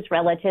met his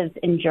relatives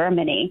in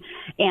Germany.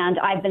 And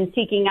I've been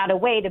seeking out a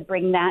way to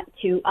bring that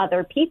to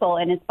other people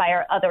and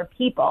inspire other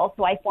people.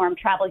 So I formed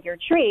Travel Your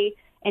Tree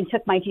and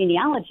took my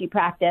genealogy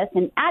practice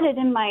and added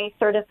in my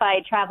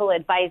certified travel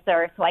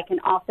advisor so I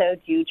can also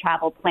do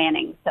travel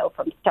planning. So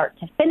from start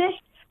to finish,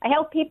 I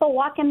help people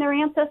walk in their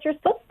ancestors'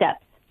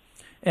 footsteps.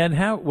 And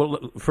how, well,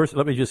 first,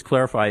 let me just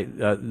clarify.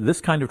 This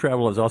kind of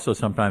travel is also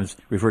sometimes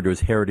referred to as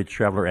heritage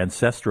travel or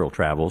ancestral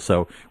travel.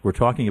 So we're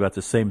talking about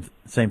the same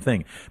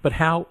thing. But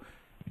how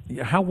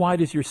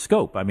wide is your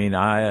scope? I mean,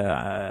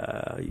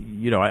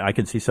 I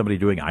can see somebody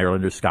doing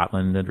Ireland or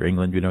Scotland or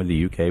England,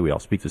 the UK. We all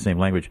speak the same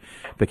language.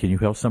 But can you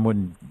help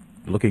someone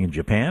looking in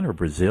Japan or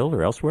Brazil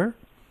or elsewhere?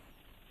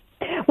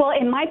 Well,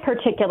 in my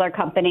particular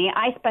company,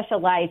 I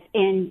specialize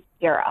in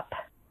Europe.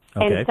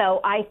 Okay. And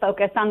so I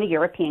focus on the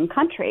European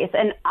countries,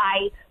 and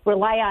I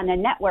rely on a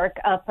network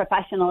of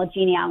professional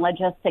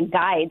genealogists and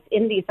guides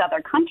in these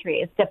other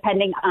countries,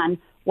 depending on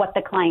what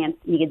the client's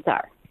needs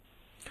are.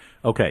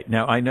 Okay.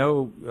 Now, I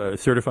know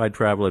Certified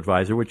Travel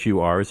Advisor, which you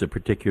are, is a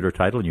particular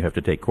title, and you have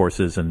to take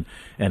courses and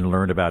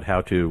learn about how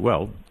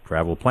to,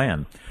 travel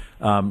plan.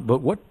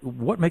 But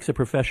what makes a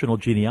professional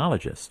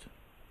genealogist?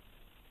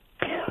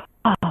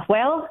 A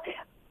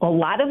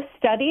lot of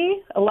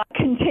study, a lot of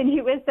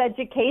continuous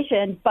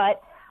education,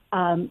 but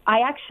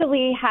I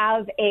actually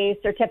have a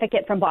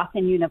certificate from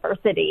Boston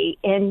University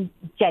in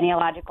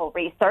genealogical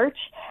research.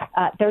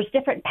 There's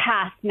different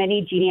paths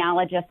many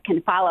genealogists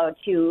can follow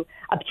to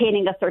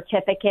obtaining a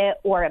certificate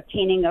or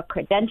obtaining a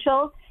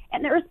credential.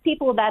 And there's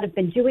people that have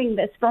been doing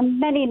this for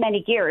many,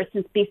 many years,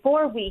 since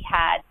before we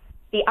had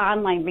the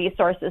online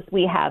resources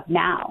we have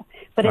now.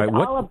 But it's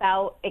all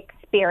about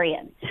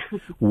experience.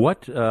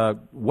 What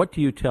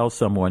do you tell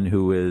someone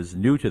who is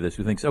new to this,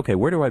 who thinks, okay,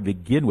 where do I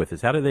begin with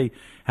this? How do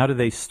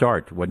they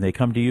start when they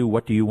come to you?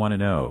 What do you want to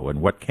know,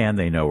 and what can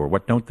they know, or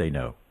what don't they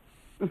know?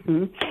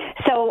 Mm-hmm.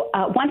 So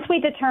once we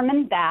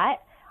determine that,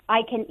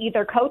 I can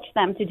either coach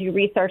them to do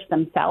research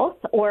themselves,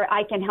 or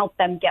I can help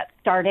them get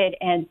started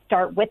and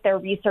start with their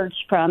research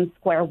from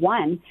square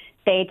one.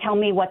 They tell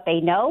me what they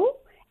know,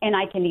 and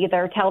I can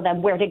either tell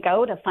them where to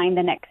go to find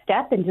the next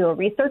step and do a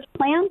research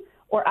plan,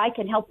 or I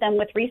can help them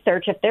with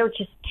research if they're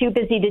just too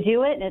busy to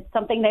do it and it's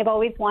something they've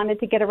always wanted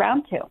to get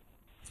around to.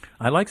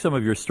 I like some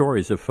of your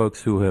stories of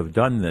folks who have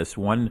done this.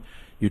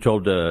 You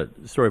told a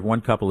story of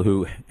one couple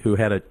who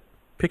had a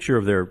picture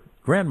of their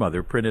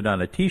grandmother printed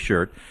on a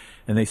T-shirt,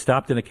 and they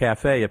stopped in a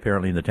cafe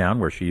apparently in the town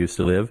where she used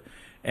to live,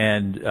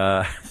 and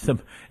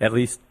at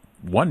least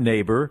one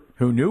neighbor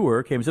who knew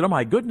her came and said, "Oh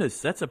my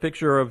goodness, that's a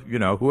picture of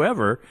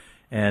whoever."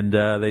 And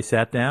they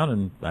sat down,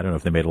 and I don't know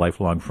if they made a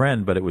lifelong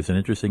friend, but it was an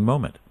interesting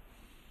moment.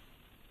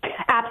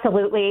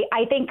 Absolutely.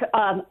 I think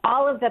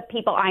all of the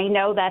people I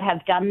know that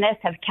have done this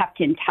have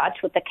kept in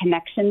touch with the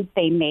connections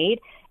they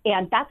made.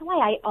 And that's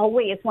why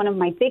one of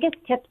my biggest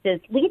tips is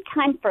leave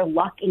time for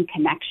luck and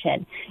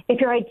connection. If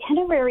your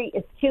itinerary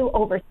is too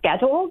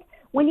overscheduled,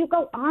 when you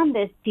go on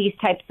these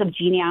types of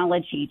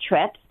genealogy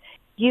trips,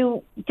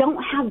 you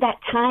don't have that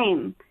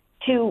time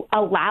to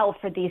allow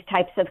for these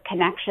types of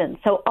connections.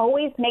 So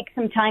always make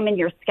some time in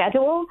your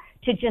schedule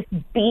to just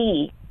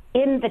be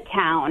in the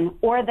town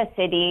or the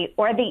city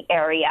or the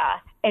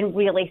area and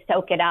really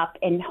soak it up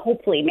and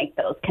hopefully make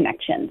those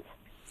connections.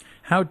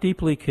 How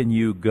deeply can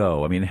you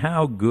go? I mean,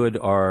 how good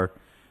are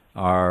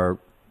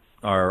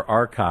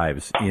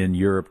archives in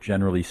Europe,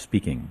 generally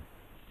speaking?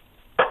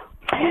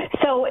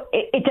 So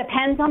it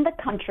depends on the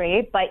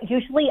country, but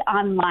usually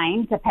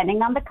online,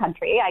 depending on the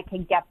country, I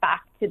can get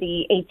back to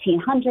the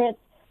 1800s.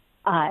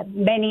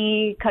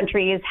 Many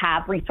countries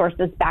have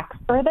resources back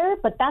further,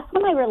 but that's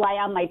when I rely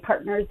on my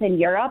partners in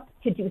Europe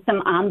to do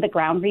some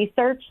on-the-ground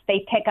research. They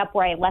pick up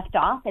where I left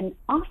off, and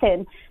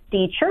often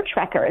the church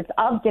records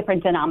of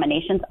different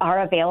denominations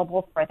are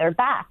available further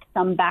back,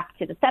 some back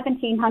to the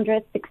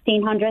 1700s,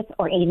 1600s,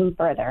 or even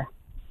further.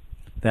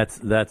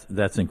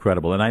 That's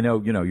incredible. And I know,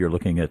 you're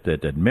looking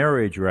at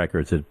marriage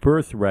records, at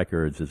birth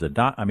records,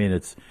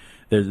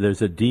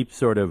 there's a deep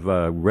sort of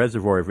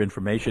reservoir of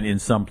information in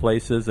some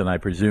places, and I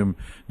presume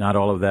not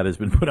all of that has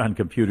been put on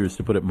computers,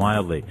 to put it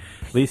mildly.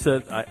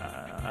 Lisa,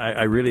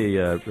 I really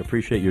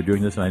appreciate you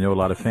doing this, and I know a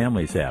lot of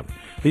families have.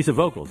 Lisa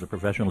Vogel is a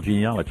professional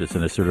genealogist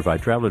and a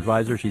certified travel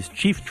advisor. She's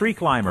chief tree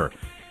climber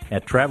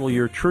at Travel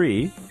Your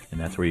Tree, and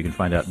that's where you can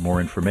find out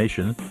more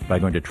information by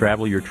going to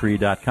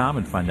travelyourtree.com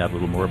and find out a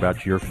little more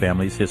about your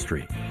family's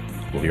history.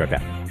 We'll be right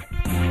back.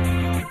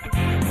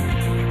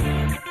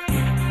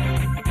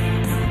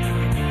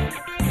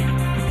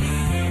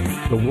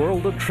 The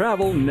world of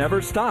travel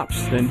never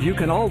stops, and you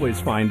can always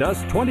find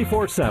us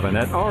 24/7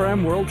 at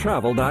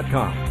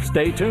RMWorldTravel.com.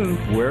 Stay tuned.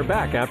 We're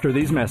back after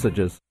these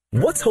messages.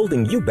 What's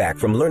holding you back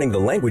from learning the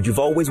language you've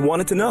always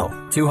wanted to know?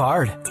 Too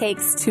hard.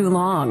 Takes too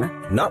long.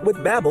 Not with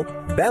Babbel.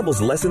 Babbel's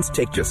lessons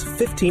take just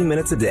 15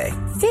 minutes a day.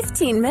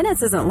 15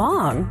 minutes isn't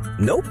long.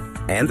 Nope.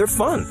 And they're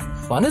fun.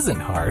 Fun isn't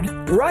hard.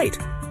 Right.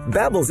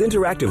 Babbel's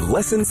interactive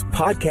lessons,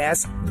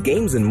 podcasts,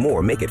 games, and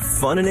more make it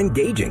fun and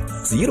engaging,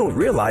 so you don't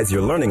realize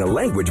you're learning a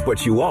language,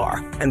 but you are.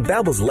 And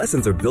Babbel's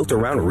lessons are built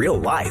around real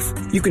life.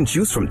 You can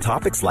choose from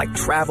topics like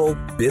travel,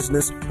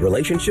 business,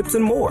 relationships,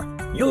 and more.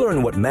 You'll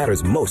learn what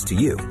matters most to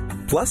you.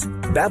 Plus,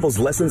 Babbel's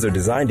lessons are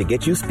designed to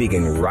get you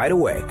speaking right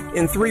away.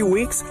 In 3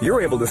 weeks,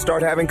 you're able to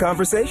start having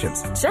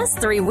conversations. Just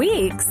 3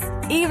 weeks?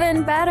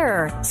 Even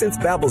better. Since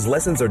Babbel's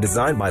lessons are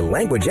designed by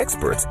language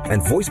experts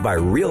and voiced by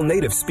real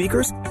native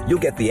speakers, you'll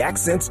get the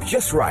accents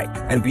just right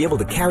and be able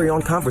to carry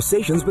on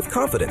conversations with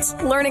confidence.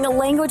 Learning a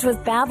language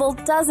with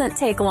Babbel doesn't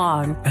take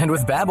long. And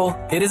with Babbel,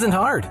 it isn't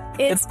hard.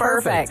 It's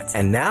perfect.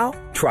 And now,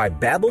 try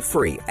Babbel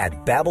free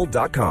at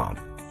Babbel.com.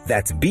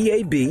 That's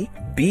Babbel.com.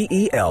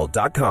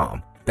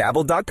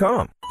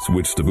 Babbel.com.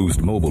 Switch to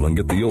Boost Mobile and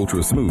get the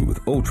ultra-smooth,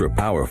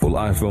 ultra-powerful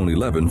iPhone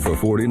 11 for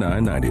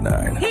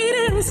 $49.99. He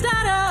didn't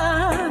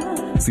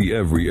stutter. See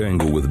every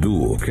angle with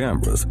dual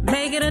cameras.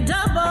 Make it a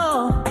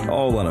double.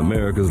 All on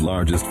America's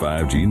largest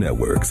 5G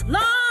networks.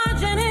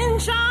 Large and in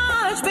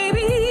charge,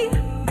 baby.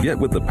 Get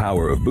with the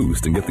power of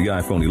Boost and get the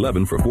iPhone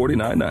 11 for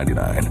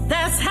 $49.99.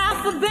 That's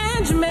half a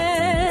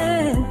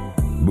Benjamin.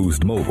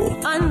 Boost Mobile.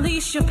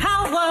 Unleash your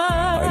power.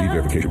 ID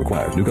verification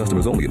required. New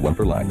customers only at one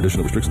per line.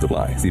 Additional restrictions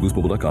apply. See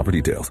boostmobile.com for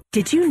details.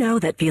 Did you know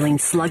that feeling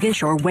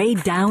sluggish or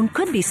weighed down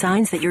could be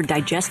signs that your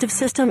digestive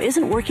system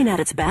isn't working at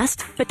its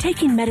best? But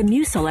taking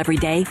Metamucil every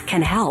day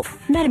can help.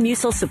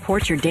 Metamucil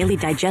supports your daily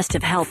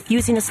digestive health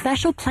using a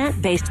special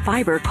plant-based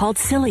fiber called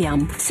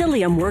psyllium.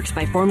 Psyllium works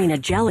by forming a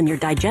gel in your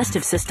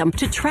digestive system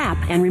to trap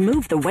and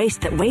remove the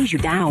waste that weighs you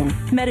down.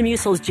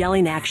 Metamucil's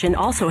gelling action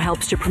also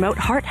helps to promote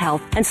heart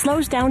health and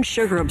slows down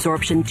sugar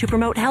absorption to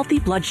promote healthy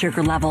blood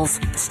sugar levels.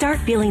 Start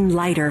feeling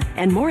lighter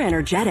and more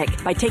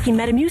energetic by taking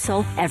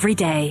Metamucil every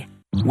day.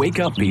 Wake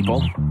up,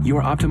 people. You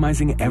are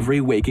optimizing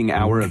every waking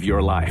hour of your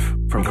life.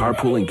 From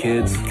carpooling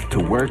kids, to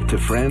work, to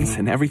friends,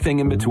 and everything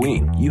in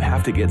between. You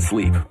have to get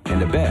sleep,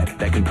 and a bed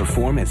that can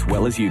perform as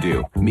well as you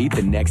do. Meet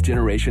the next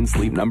generation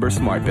Sleep Number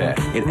Smart Bed.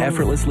 It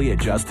effortlessly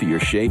adjusts to your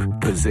shape,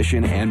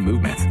 position, and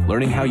movements,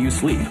 learning how you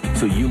sleep,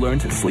 so you learn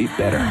to sleep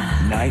better,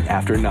 night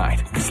after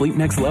night. Sleep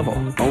next level,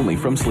 only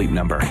from Sleep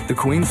Number. The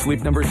Queen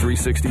Sleep Number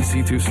 360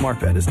 C2 Smart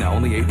Bed is now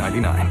only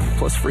 $8.99,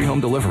 plus free home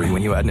delivery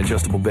when you add an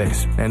adjustable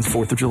base. Ends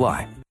 4th of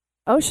July.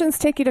 Oceans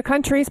take you to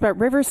countries, but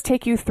rivers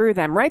take you through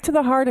them, right to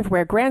the heart of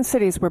where grand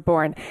cities were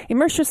born.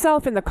 Immerse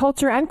yourself in the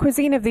culture and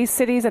cuisine of these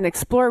cities and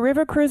explore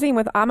river cruising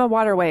with AMA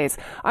Waterways.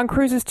 On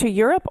cruises to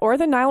Europe or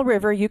the Nile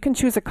River, you can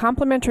choose a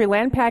complimentary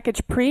land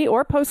package pre-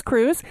 or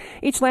post-cruise.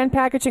 Each land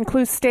package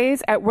includes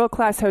stays at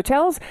world-class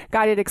hotels,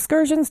 guided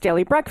excursions,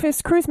 daily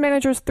breakfast, cruise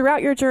managers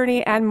throughout your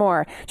journey, and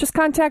more. Just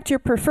contact your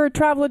preferred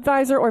travel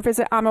advisor or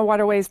visit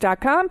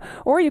amawaterways.com,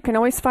 or you can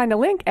always find a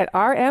link at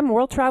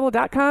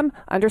rmworldtravel.com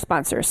under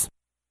sponsors.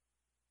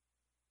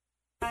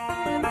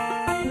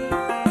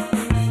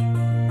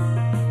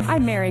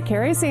 I'm Mary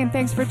Carey saying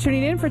thanks for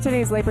tuning in for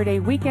today's Labor Day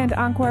weekend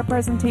encore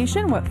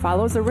presentation. What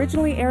follows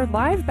originally aired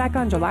live back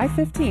on July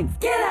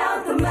 15th. Get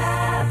out the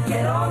map,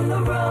 get on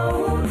the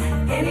road,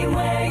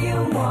 anywhere you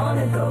want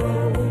to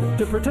go.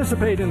 To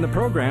participate in the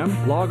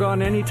program, log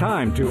on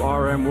anytime to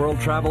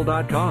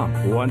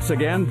rmworldtravel.com. Once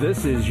again,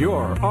 this is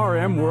your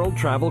RM World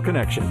Travel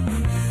Connection.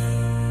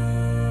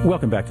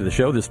 Welcome back to the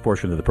show. This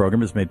portion of the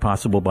program is made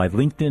possible by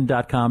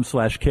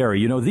LinkedIn.com/Carey.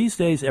 You know, these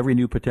days, every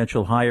new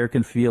potential hire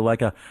can feel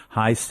like a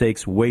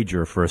high-stakes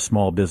wager for a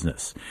small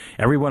business.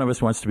 Every one of us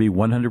wants to be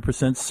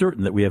 100%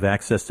 certain that we have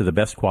access to the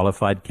best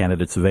qualified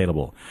candidates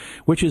available,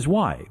 which is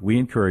why we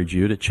encourage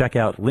you to check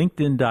out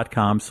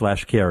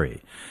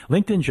LinkedIn.com/Carey.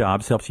 LinkedIn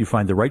Jobs helps you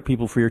find the right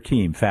people for your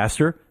team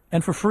faster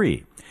and for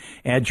free.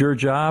 Add your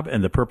job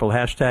and the purple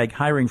hashtag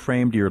hiring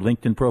frame to your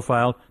LinkedIn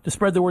profile to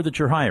spread the word that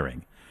you're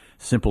hiring.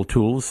 Simple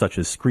tools such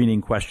as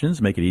screening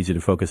questions make it easy to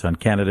focus on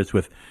candidates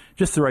with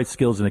just the right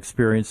skills and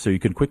experience so you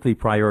can quickly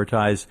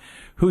prioritize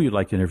who you'd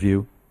like to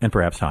interview and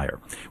perhaps hire.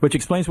 Which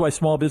explains why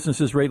small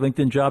businesses rate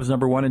LinkedIn Jobs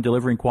number one in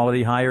delivering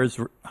quality hires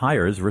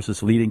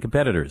versus leading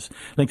competitors.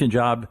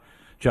 LinkedIn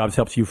Jobs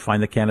helps you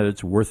find the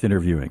candidates worth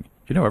interviewing.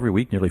 You know, every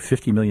week nearly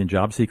 50 million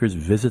job seekers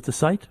visit the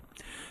site.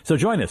 So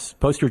join us.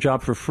 Post your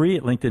job for free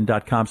at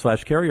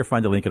LinkedIn.com/Carey or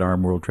find the link at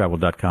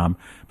rmworldtravel.com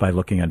by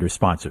looking under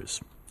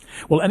sponsors.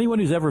 Well, anyone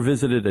who's ever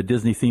visited a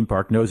Disney theme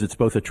park knows it's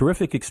both a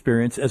terrific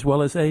experience as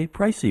well as a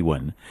pricey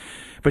one.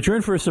 But you're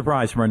in for a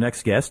surprise from our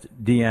next guest,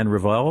 Deanne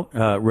Revel,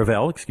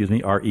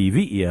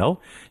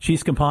 R-E-V-E-L.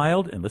 She's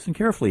compiled, and listen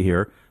carefully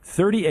here,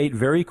 38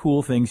 very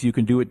cool things you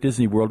can do at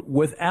Disney World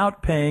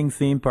without paying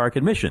theme park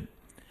admission.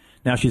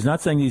 Now, she's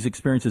not saying these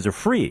experiences are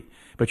free,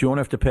 but you won't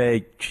have to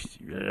pay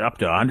up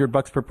to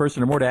 $100 per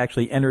person or more to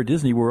actually enter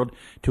Disney World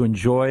to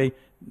enjoy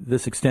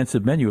this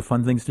extensive menu of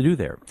fun things to do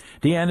there.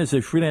 Deanne is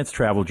a freelance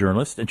travel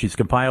journalist, and she's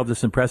compiled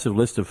this impressive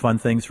list of fun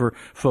things for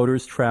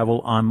Floaters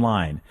Travel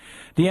Online.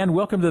 Deanne,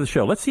 welcome to the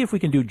show. Let's see if we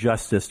can do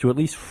justice to at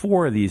least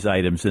 4 of these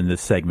items in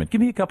this segment.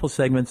 Give me a couple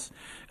segments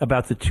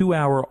about the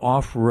 2-hour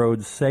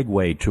off-road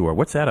Segway tour.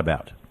 What's that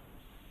about?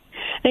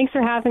 Thanks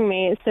for having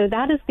me. So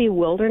that is the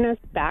Wilderness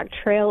Back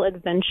Trail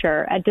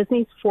Adventure at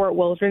Disney's Fort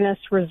Wilderness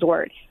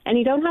Resort. And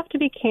you don't have to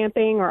be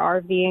camping or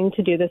RVing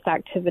to do this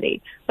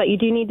activity, but you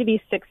do need to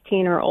be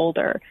 16 or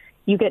older.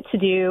 You get to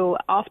do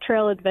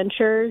off-trail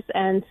adventures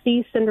and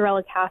see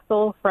Cinderella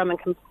Castle from a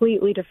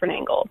completely different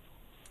angle.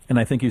 And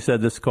I think you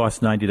said this costs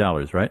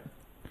 $90, right?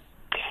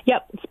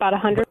 Yep, it's about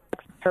 $100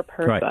 per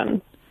person.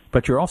 Right.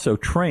 But you're also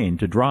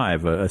trained to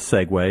drive a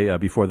Segway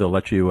before they'll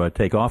let you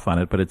take off on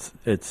it. But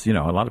it's a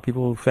lot of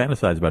people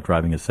fantasize about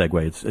driving a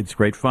Segway. It's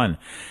great fun.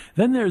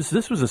 Then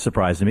this was a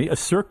surprise to me, a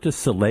Cirque du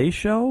Soleil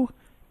show,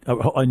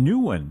 a new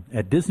one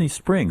at Disney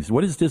Springs.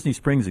 What is Disney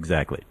Springs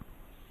exactly?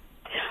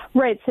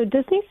 Right, so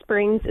Disney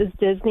Springs is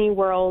Disney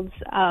World's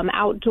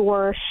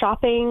outdoor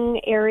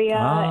shopping area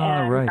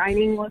and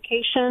dining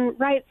location.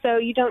 Right, so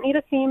you don't need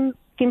a theme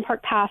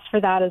park pass for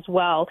that as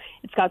well.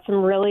 It's got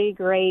some really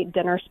great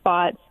dinner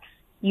spots.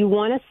 You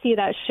want to see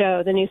that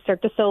show, the new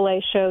Cirque du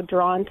Soleil show,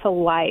 Drawn to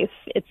Life.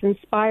 It's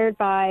inspired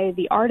by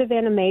the art of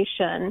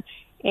animation,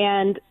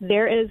 and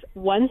there is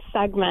one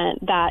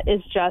segment that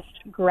is just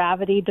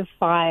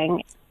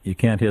gravity-defying. You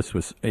can't miss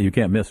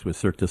with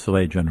Cirque du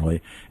Soleil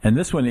generally. And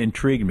this one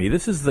intrigued me.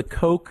 This is the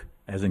Coke,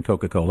 as in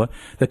Coca-Cola,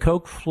 the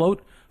Coke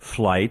Float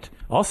Flight,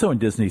 also in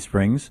Disney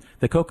Springs.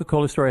 The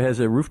Coca-Cola store has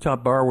a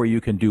rooftop bar where you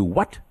can do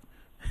what?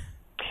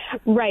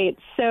 Right.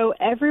 So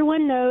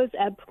everyone knows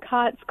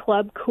Epcot's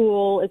Club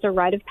Cool is a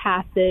rite of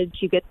passage.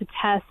 You get to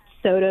test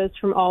sodas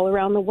from all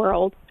around the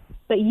world.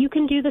 But you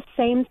can do the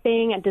same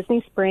thing at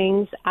Disney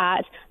Springs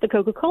at the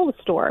Coca-Cola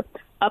store.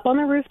 Up on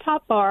the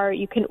rooftop bar,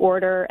 you can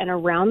order an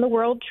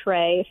around-the-world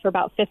tray for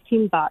about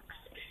 $15.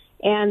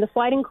 And the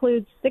flight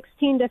includes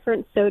 16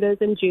 different sodas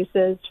and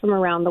juices from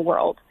around the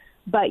world.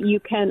 But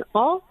you can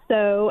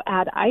also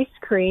add ice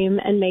cream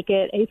and make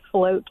it a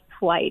float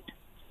flight.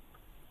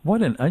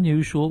 What an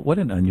unusual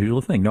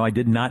thing. No, I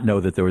did not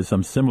know that there was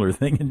some similar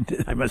thing,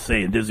 I must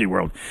say, in Disney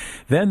World.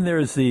 Then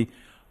there's the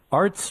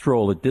art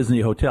stroll at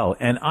Disney Hotel,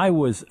 and I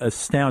was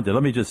astounded.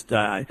 Let me just,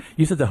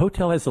 you said the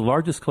hotel has the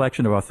largest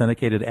collection of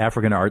authenticated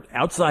African art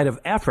outside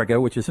of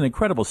Africa, which is an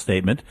incredible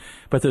statement,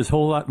 but there's a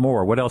whole lot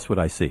more. What else would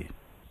I see?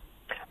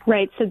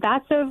 Right, so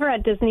that's over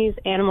at Disney's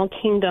Animal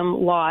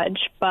Kingdom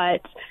Lodge,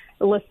 but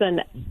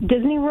listen,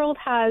 Disney World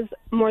has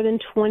more than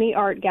 20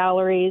 art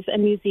galleries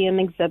and museum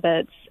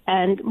exhibits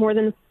and more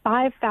than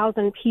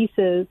 5,000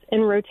 pieces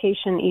in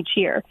rotation each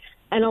year.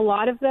 And a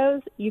lot of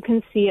those you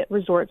can see at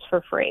resorts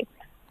for free.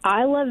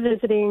 I love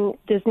visiting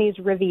Disney's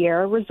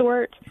Riviera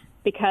Resort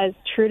because,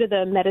 true to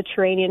the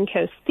Mediterranean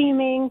coast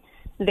theming,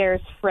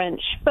 there's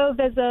French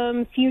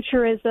Fauvism,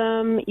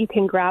 futurism. You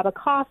can grab a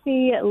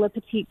coffee at Le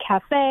Petit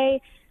Café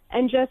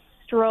and just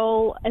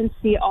stroll and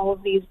see all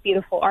of these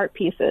beautiful art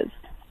pieces.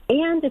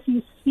 And if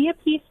you see a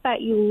piece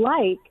that you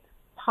like,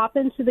 pop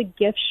into the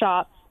gift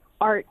shop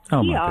art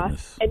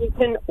kiosk, and you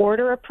can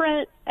order a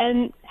print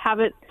and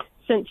have it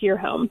sent to your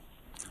home.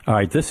 All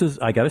right,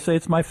 I got to say,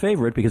 it's my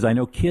favorite because I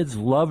know kids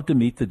love to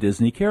meet the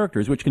Disney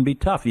characters, which can be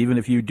tough even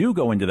if you do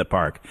go into the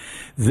park.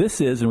 This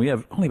is, and we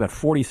have only about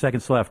 40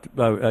 seconds left,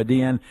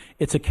 Deanne,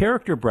 it's a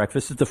character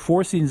breakfast at the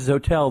Four Seasons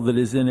Hotel that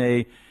is in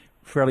a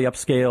fairly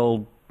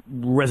upscale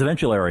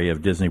residential area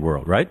of Disney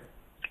World, right?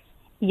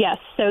 Yes,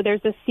 so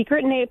there's a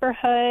secret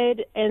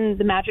neighborhood in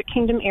the Magic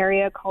Kingdom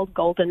area called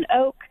Golden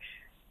Oak.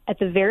 At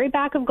the very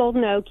back of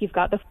Golden Oak, you've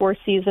got the Four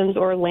Seasons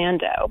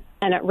Orlando.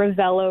 And at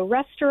Ravello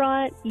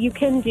Restaurant, you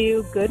can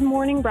do good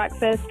morning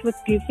breakfast with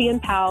Goofy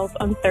and Pals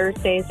on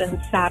Thursdays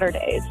and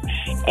Saturdays.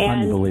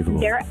 And unbelievable.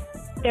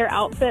 Their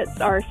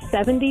outfits are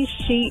 70s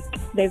chic.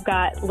 They've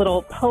got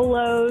little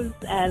polos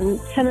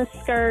and tennis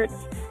skirts.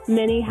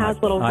 Minnie has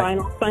little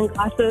vinyl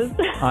sunglasses.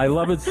 I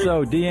love it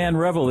so. Deanne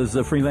Revel is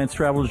a freelance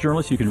travel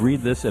journalist. You can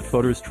read this at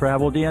Floaters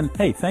Travel. Deanne,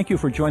 hey, thank you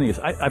for joining us.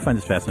 I find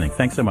this fascinating.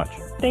 Thanks so much.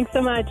 Thanks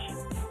so much.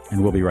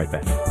 And we'll be right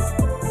back.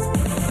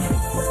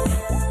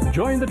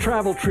 Join the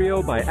Travel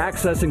Trio by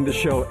accessing the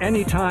show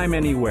anytime,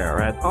 anywhere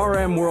at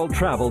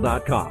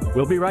rmworldtravel.com.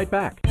 We'll be right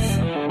back.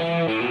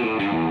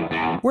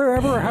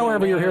 Wherever or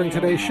however you're hearing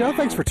today's show,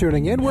 thanks for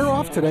tuning in. We're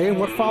off today, and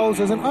what follows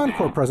is an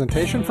encore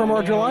presentation from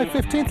our July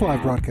 15th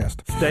live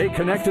broadcast. Stay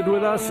connected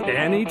with us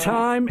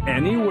anytime,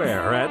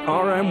 anywhere at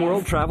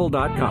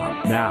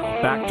RMWorldTravel.com. Now,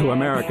 back to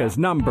America's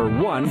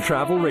 #1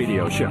 travel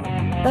radio show.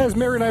 As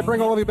Mary and I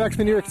bring all of you back to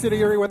the New York City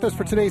area with us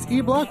for today's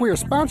E-Block, we are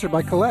sponsored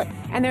by Colette.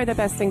 And they're the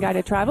best in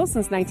guided travel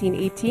since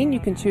 1918. You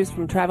can choose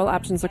from travel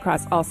options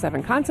across all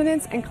 7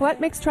 continents, and Colette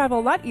makes travel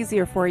a lot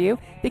easier for you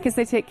because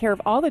they take care of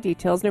all the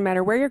details no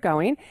matter where you're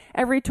going.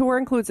 Every tour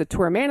includes a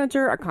tour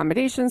manager,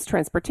 accommodations,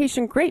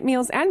 transportation, great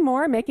meals, and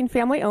more, making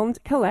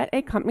family-owned Colette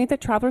a company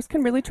that travelers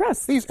can really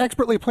trust. These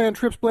expertly planned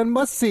trips blend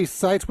must-see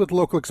sites with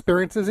local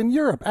experiences in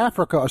Europe,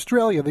 Africa,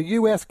 Australia, the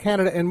U.S.,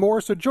 Canada, and more.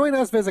 So join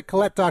us. Visit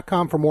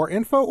Colette.com for more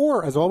info,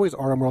 or, as always,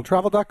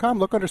 RMWorldTravel.com.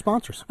 Look under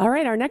sponsors. All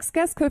right, our next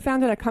guest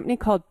co-founded a company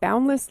called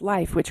Boundless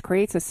Life, which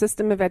creates a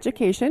system of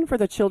education for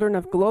the children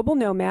of global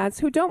nomads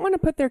who don't want to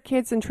put their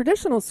kids in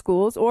traditional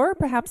schools, or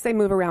perhaps they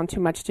move around too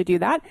much to do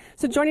that.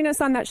 So joining us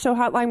on that show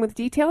hotline with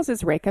details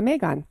is Reka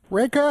Magon.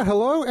 Reka,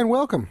 hello and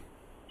welcome.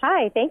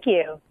 Hi, thank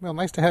you. Well,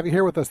 nice to have you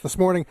here with us this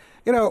morning.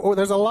 You know,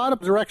 there's a lot of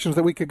directions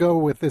that we could go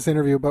with this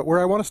interview, but where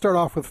I want to start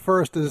off with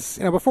first is,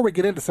 before we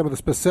get into some of the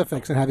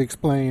specifics and have you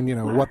explain,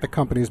 what the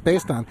company is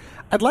based on,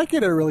 I'd like you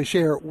to really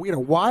share,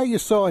 why you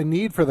saw a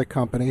need for the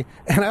company,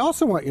 and I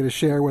also want you to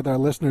share with our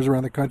listeners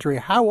around the country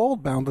how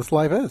old Boundless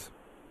Life is.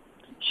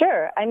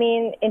 Sure. I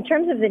mean, in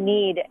terms of the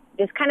need,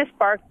 this kind of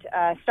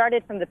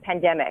started from the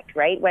pandemic,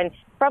 right? When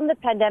from the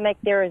pandemic,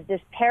 there was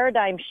this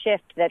paradigm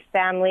shift that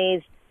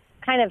families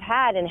kind of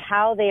had in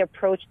how they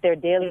approach their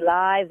daily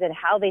lives and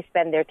how they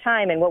spend their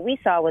time. And what we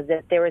saw was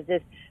that there was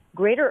this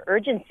greater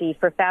urgency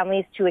for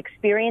families to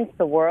experience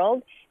the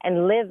world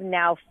and live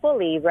now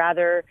fully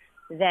rather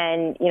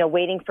than,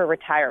 waiting for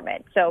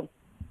retirement. So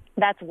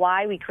that's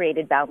why we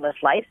created Boundless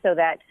Life, so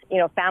that,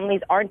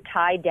 families aren't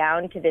tied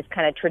down to this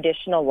kind of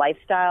traditional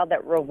lifestyle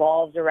that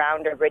revolves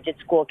around a rigid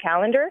school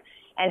calendar,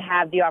 and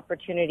have the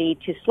opportunity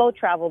to slow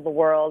travel the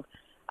world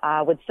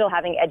with still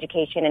having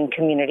education and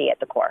community at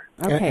the core.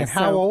 Okay, and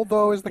how old,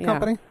 though, is the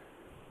company?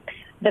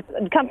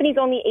 The company's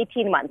only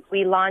 18 months.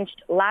 We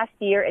launched last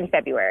year in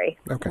February.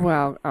 Okay.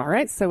 Well, all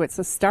right. So it's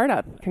a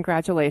startup.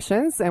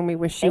 Congratulations, and we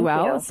wish you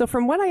well. So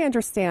from what I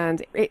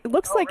understand, it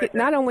looks like it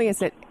not only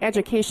is it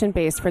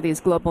education-based for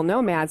these global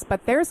nomads,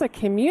 but there's a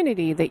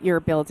community that you're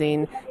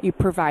building. You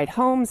provide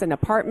homes and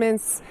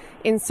apartments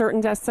in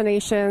certain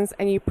destinations,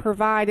 and you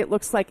provide, it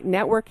looks like,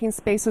 networking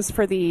spaces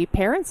for the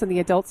parents and the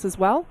adults as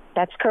well?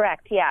 That's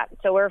correct, yeah.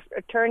 So we're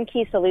a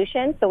turnkey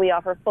solution. So we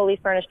offer fully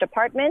furnished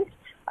apartments,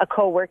 a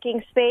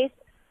co-working space,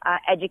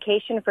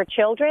 education for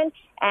children,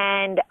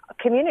 and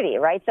community,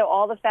 right? So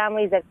all the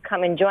families that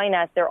come and join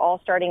us, they're all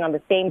starting on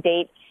the same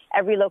date.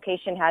 Every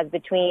location has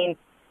between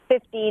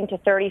 15 to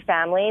 30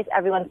 families.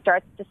 Everyone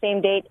starts at the same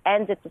date,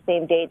 ends at the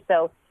same date.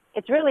 So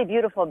it's really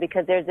beautiful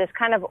because there's this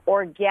kind of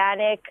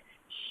organic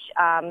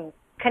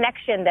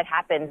connection that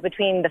happens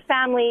between the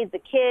families, the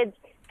kids,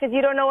 because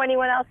you don't know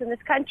anyone else in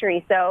this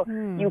country. So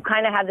you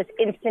kind of have this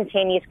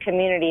instantaneous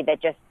community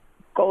that just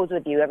goes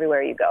with you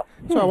everywhere you go.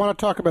 So I want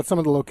to talk about some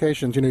of the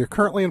locations. You're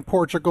currently in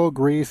Portugal,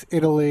 Greece,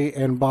 Italy,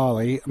 and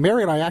Bali.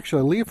 Mary and I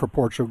actually leave for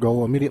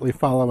Portugal immediately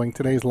following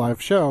today's live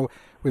show.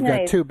 We've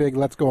got 2 big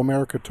Let's Go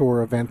America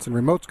Tour events and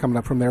remotes coming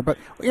up from there. But,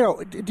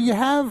 do you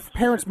have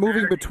parents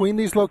moving between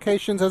these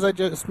locations, as I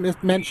just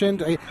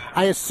mentioned?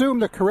 I assume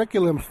the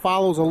curriculum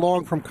follows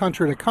along from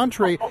country to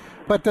country,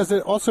 but does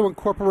it also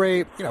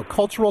incorporate,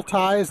 cultural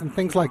ties and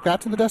things like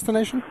that to the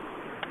destination?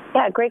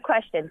 Yeah, great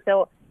question.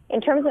 So in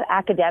terms of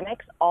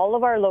academics, all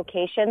of our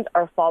locations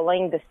are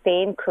following the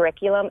same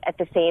curriculum at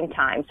the same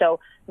time. So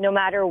no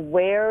matter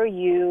where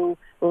you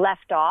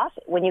left off,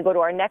 when you go to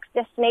our next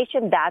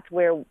destination, that's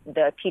where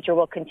the teacher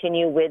will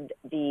continue with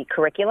the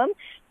curriculum,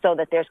 so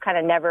that there's kind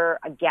of never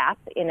a gap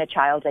in a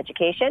child's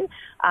education.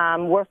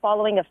 We're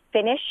following a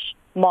Finnish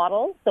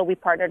model, so we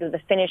partnered with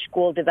a Finnish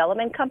school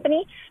development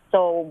company.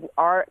 So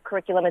our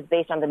curriculum is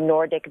based on the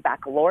Nordic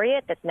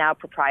Baccalaureate that's now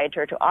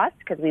proprietary to us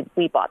because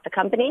we bought the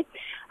company.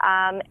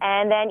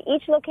 And then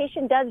each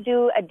location does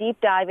do a deep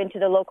dive into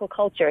the local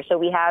culture. So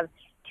we have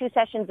 2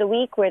 sessions a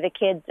week where the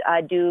kids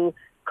do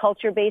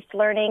culture-based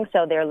learning.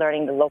 So they're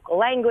learning the local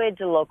language,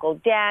 the local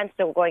dance.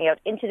 So we're going out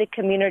into the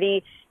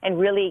community and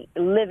really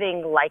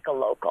living like a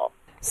local.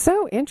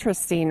 So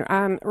interesting.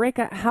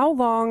 Reka, how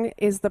long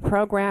is the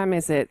program?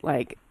 Is it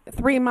like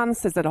 3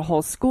 months? Is it a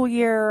whole school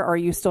year? Or are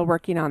you still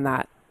working on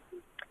that?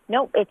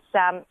 No, it's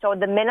so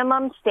the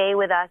minimum stay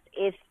with us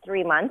is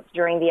 3 months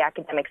during the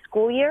academic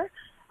school year.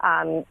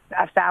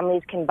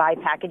 Families can buy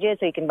packages,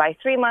 so you can buy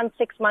 3 months,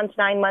 6 months,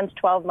 9 months,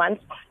 12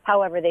 months,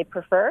 however they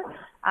prefer.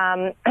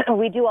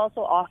 We do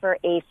also offer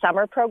a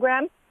summer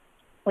program,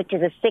 which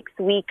is a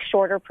 6-week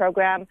shorter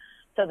program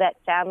so that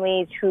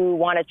families who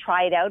want to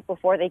try it out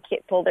before they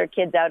pull their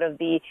kids out of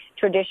the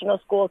traditional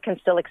school can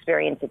still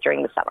experience it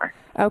during the summer.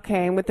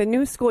 Okay, and with the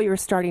new school you're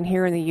starting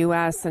here in the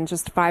U.S. and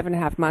just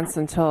 5.5 months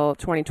until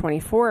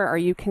 2024, are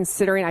you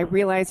considering, I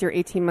realize you're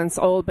 18 months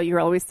old, but you're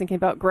always thinking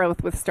about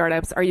growth with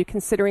startups. Are you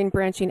considering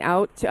branching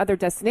out to other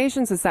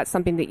destinations? Is that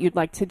something that you'd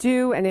like to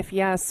do? And if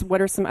yes,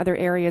 what are some other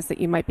areas that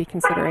you might be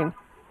considering?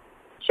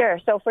 Sure.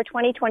 So for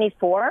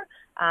 2024,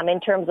 in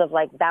terms of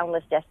like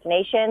boundless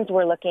destinations,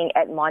 we're looking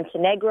at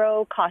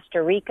Montenegro,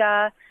 Costa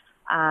Rica,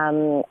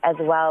 as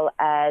well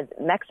as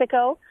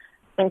Mexico.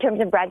 In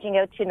terms of branching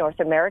out to North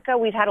America,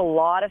 we've had a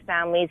lot of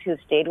families who've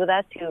stayed with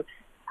us who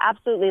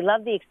absolutely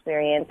love the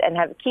experience and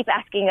keep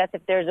asking us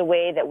if there's a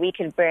way that we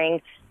could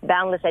bring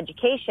boundless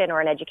education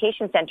or an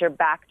education center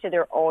back to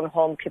their own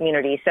home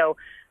community. So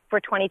for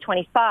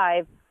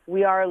 2025,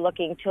 we are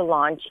looking to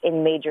launch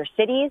in major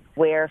cities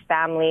where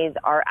families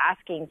are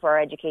asking for our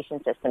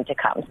education system to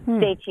come.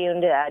 Stay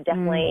tuned,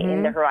 definitely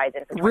in the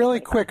horizon.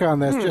 Really quick on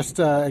this, just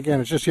again,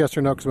 it's just yes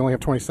or no because we only have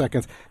 20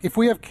 seconds. If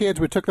we have kids,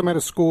 we took them out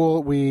of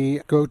school,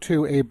 we go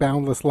to a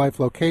Boundless Life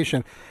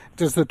location,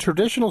 does the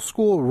traditional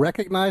school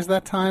recognize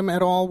that time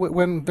at all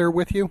when they're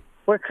with you?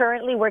 We're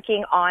currently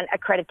working on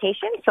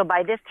accreditation, so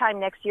by this time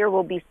next year,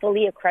 we'll be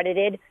fully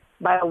accredited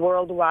by a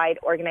worldwide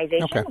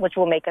organization, which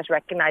will make us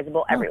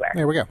recognizable everywhere.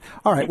 There we go.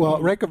 All right. Well,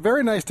 Rekha,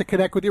 very nice to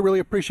connect with you. Really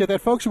appreciate that.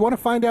 Folks, you want to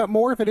find out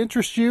more, if it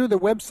interests you, the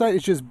website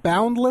is just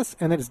Boundless,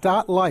 and it's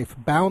 .life,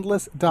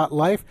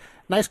 boundless.life.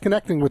 Nice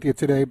connecting with you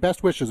today.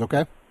 Best wishes,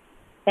 okay?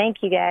 Thank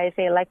you, guys.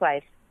 Hey,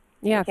 likewise.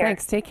 Yeah,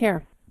 thanks. Take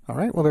care. All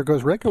right, well, there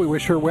goes Rekha. We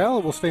wish her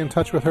well. We'll stay in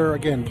touch with her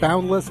again.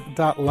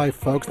 Boundless.life,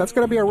 folks. That's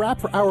going to be a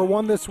wrap for Hour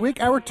 1 this week.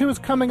 Hour 2 is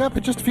coming up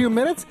in just a few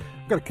minutes.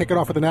 We're going to kick it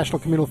off with the National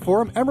Communal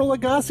Forum. Emerald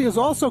Lagasse is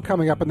also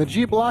coming up in the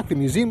G Block, the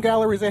museum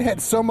galleries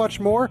ahead, so much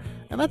more.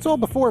 And that's all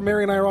before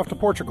Mary and I are off to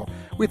Portugal.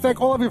 We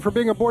thank all of you for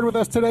being aboard with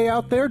us today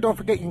out there. Don't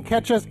forget you can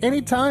catch us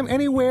anytime,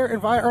 anywhere,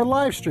 and via our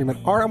live stream at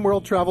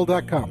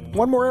rmworldtravel.com.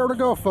 One more hour to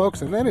go,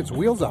 folks, and then it's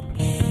Wheels Up.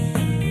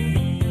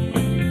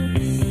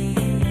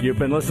 You've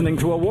been listening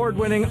to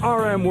award-winning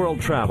RM World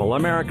Travel,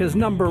 America's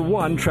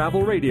 #1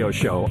 travel radio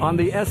show on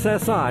the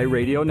SSI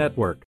Radio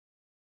Network.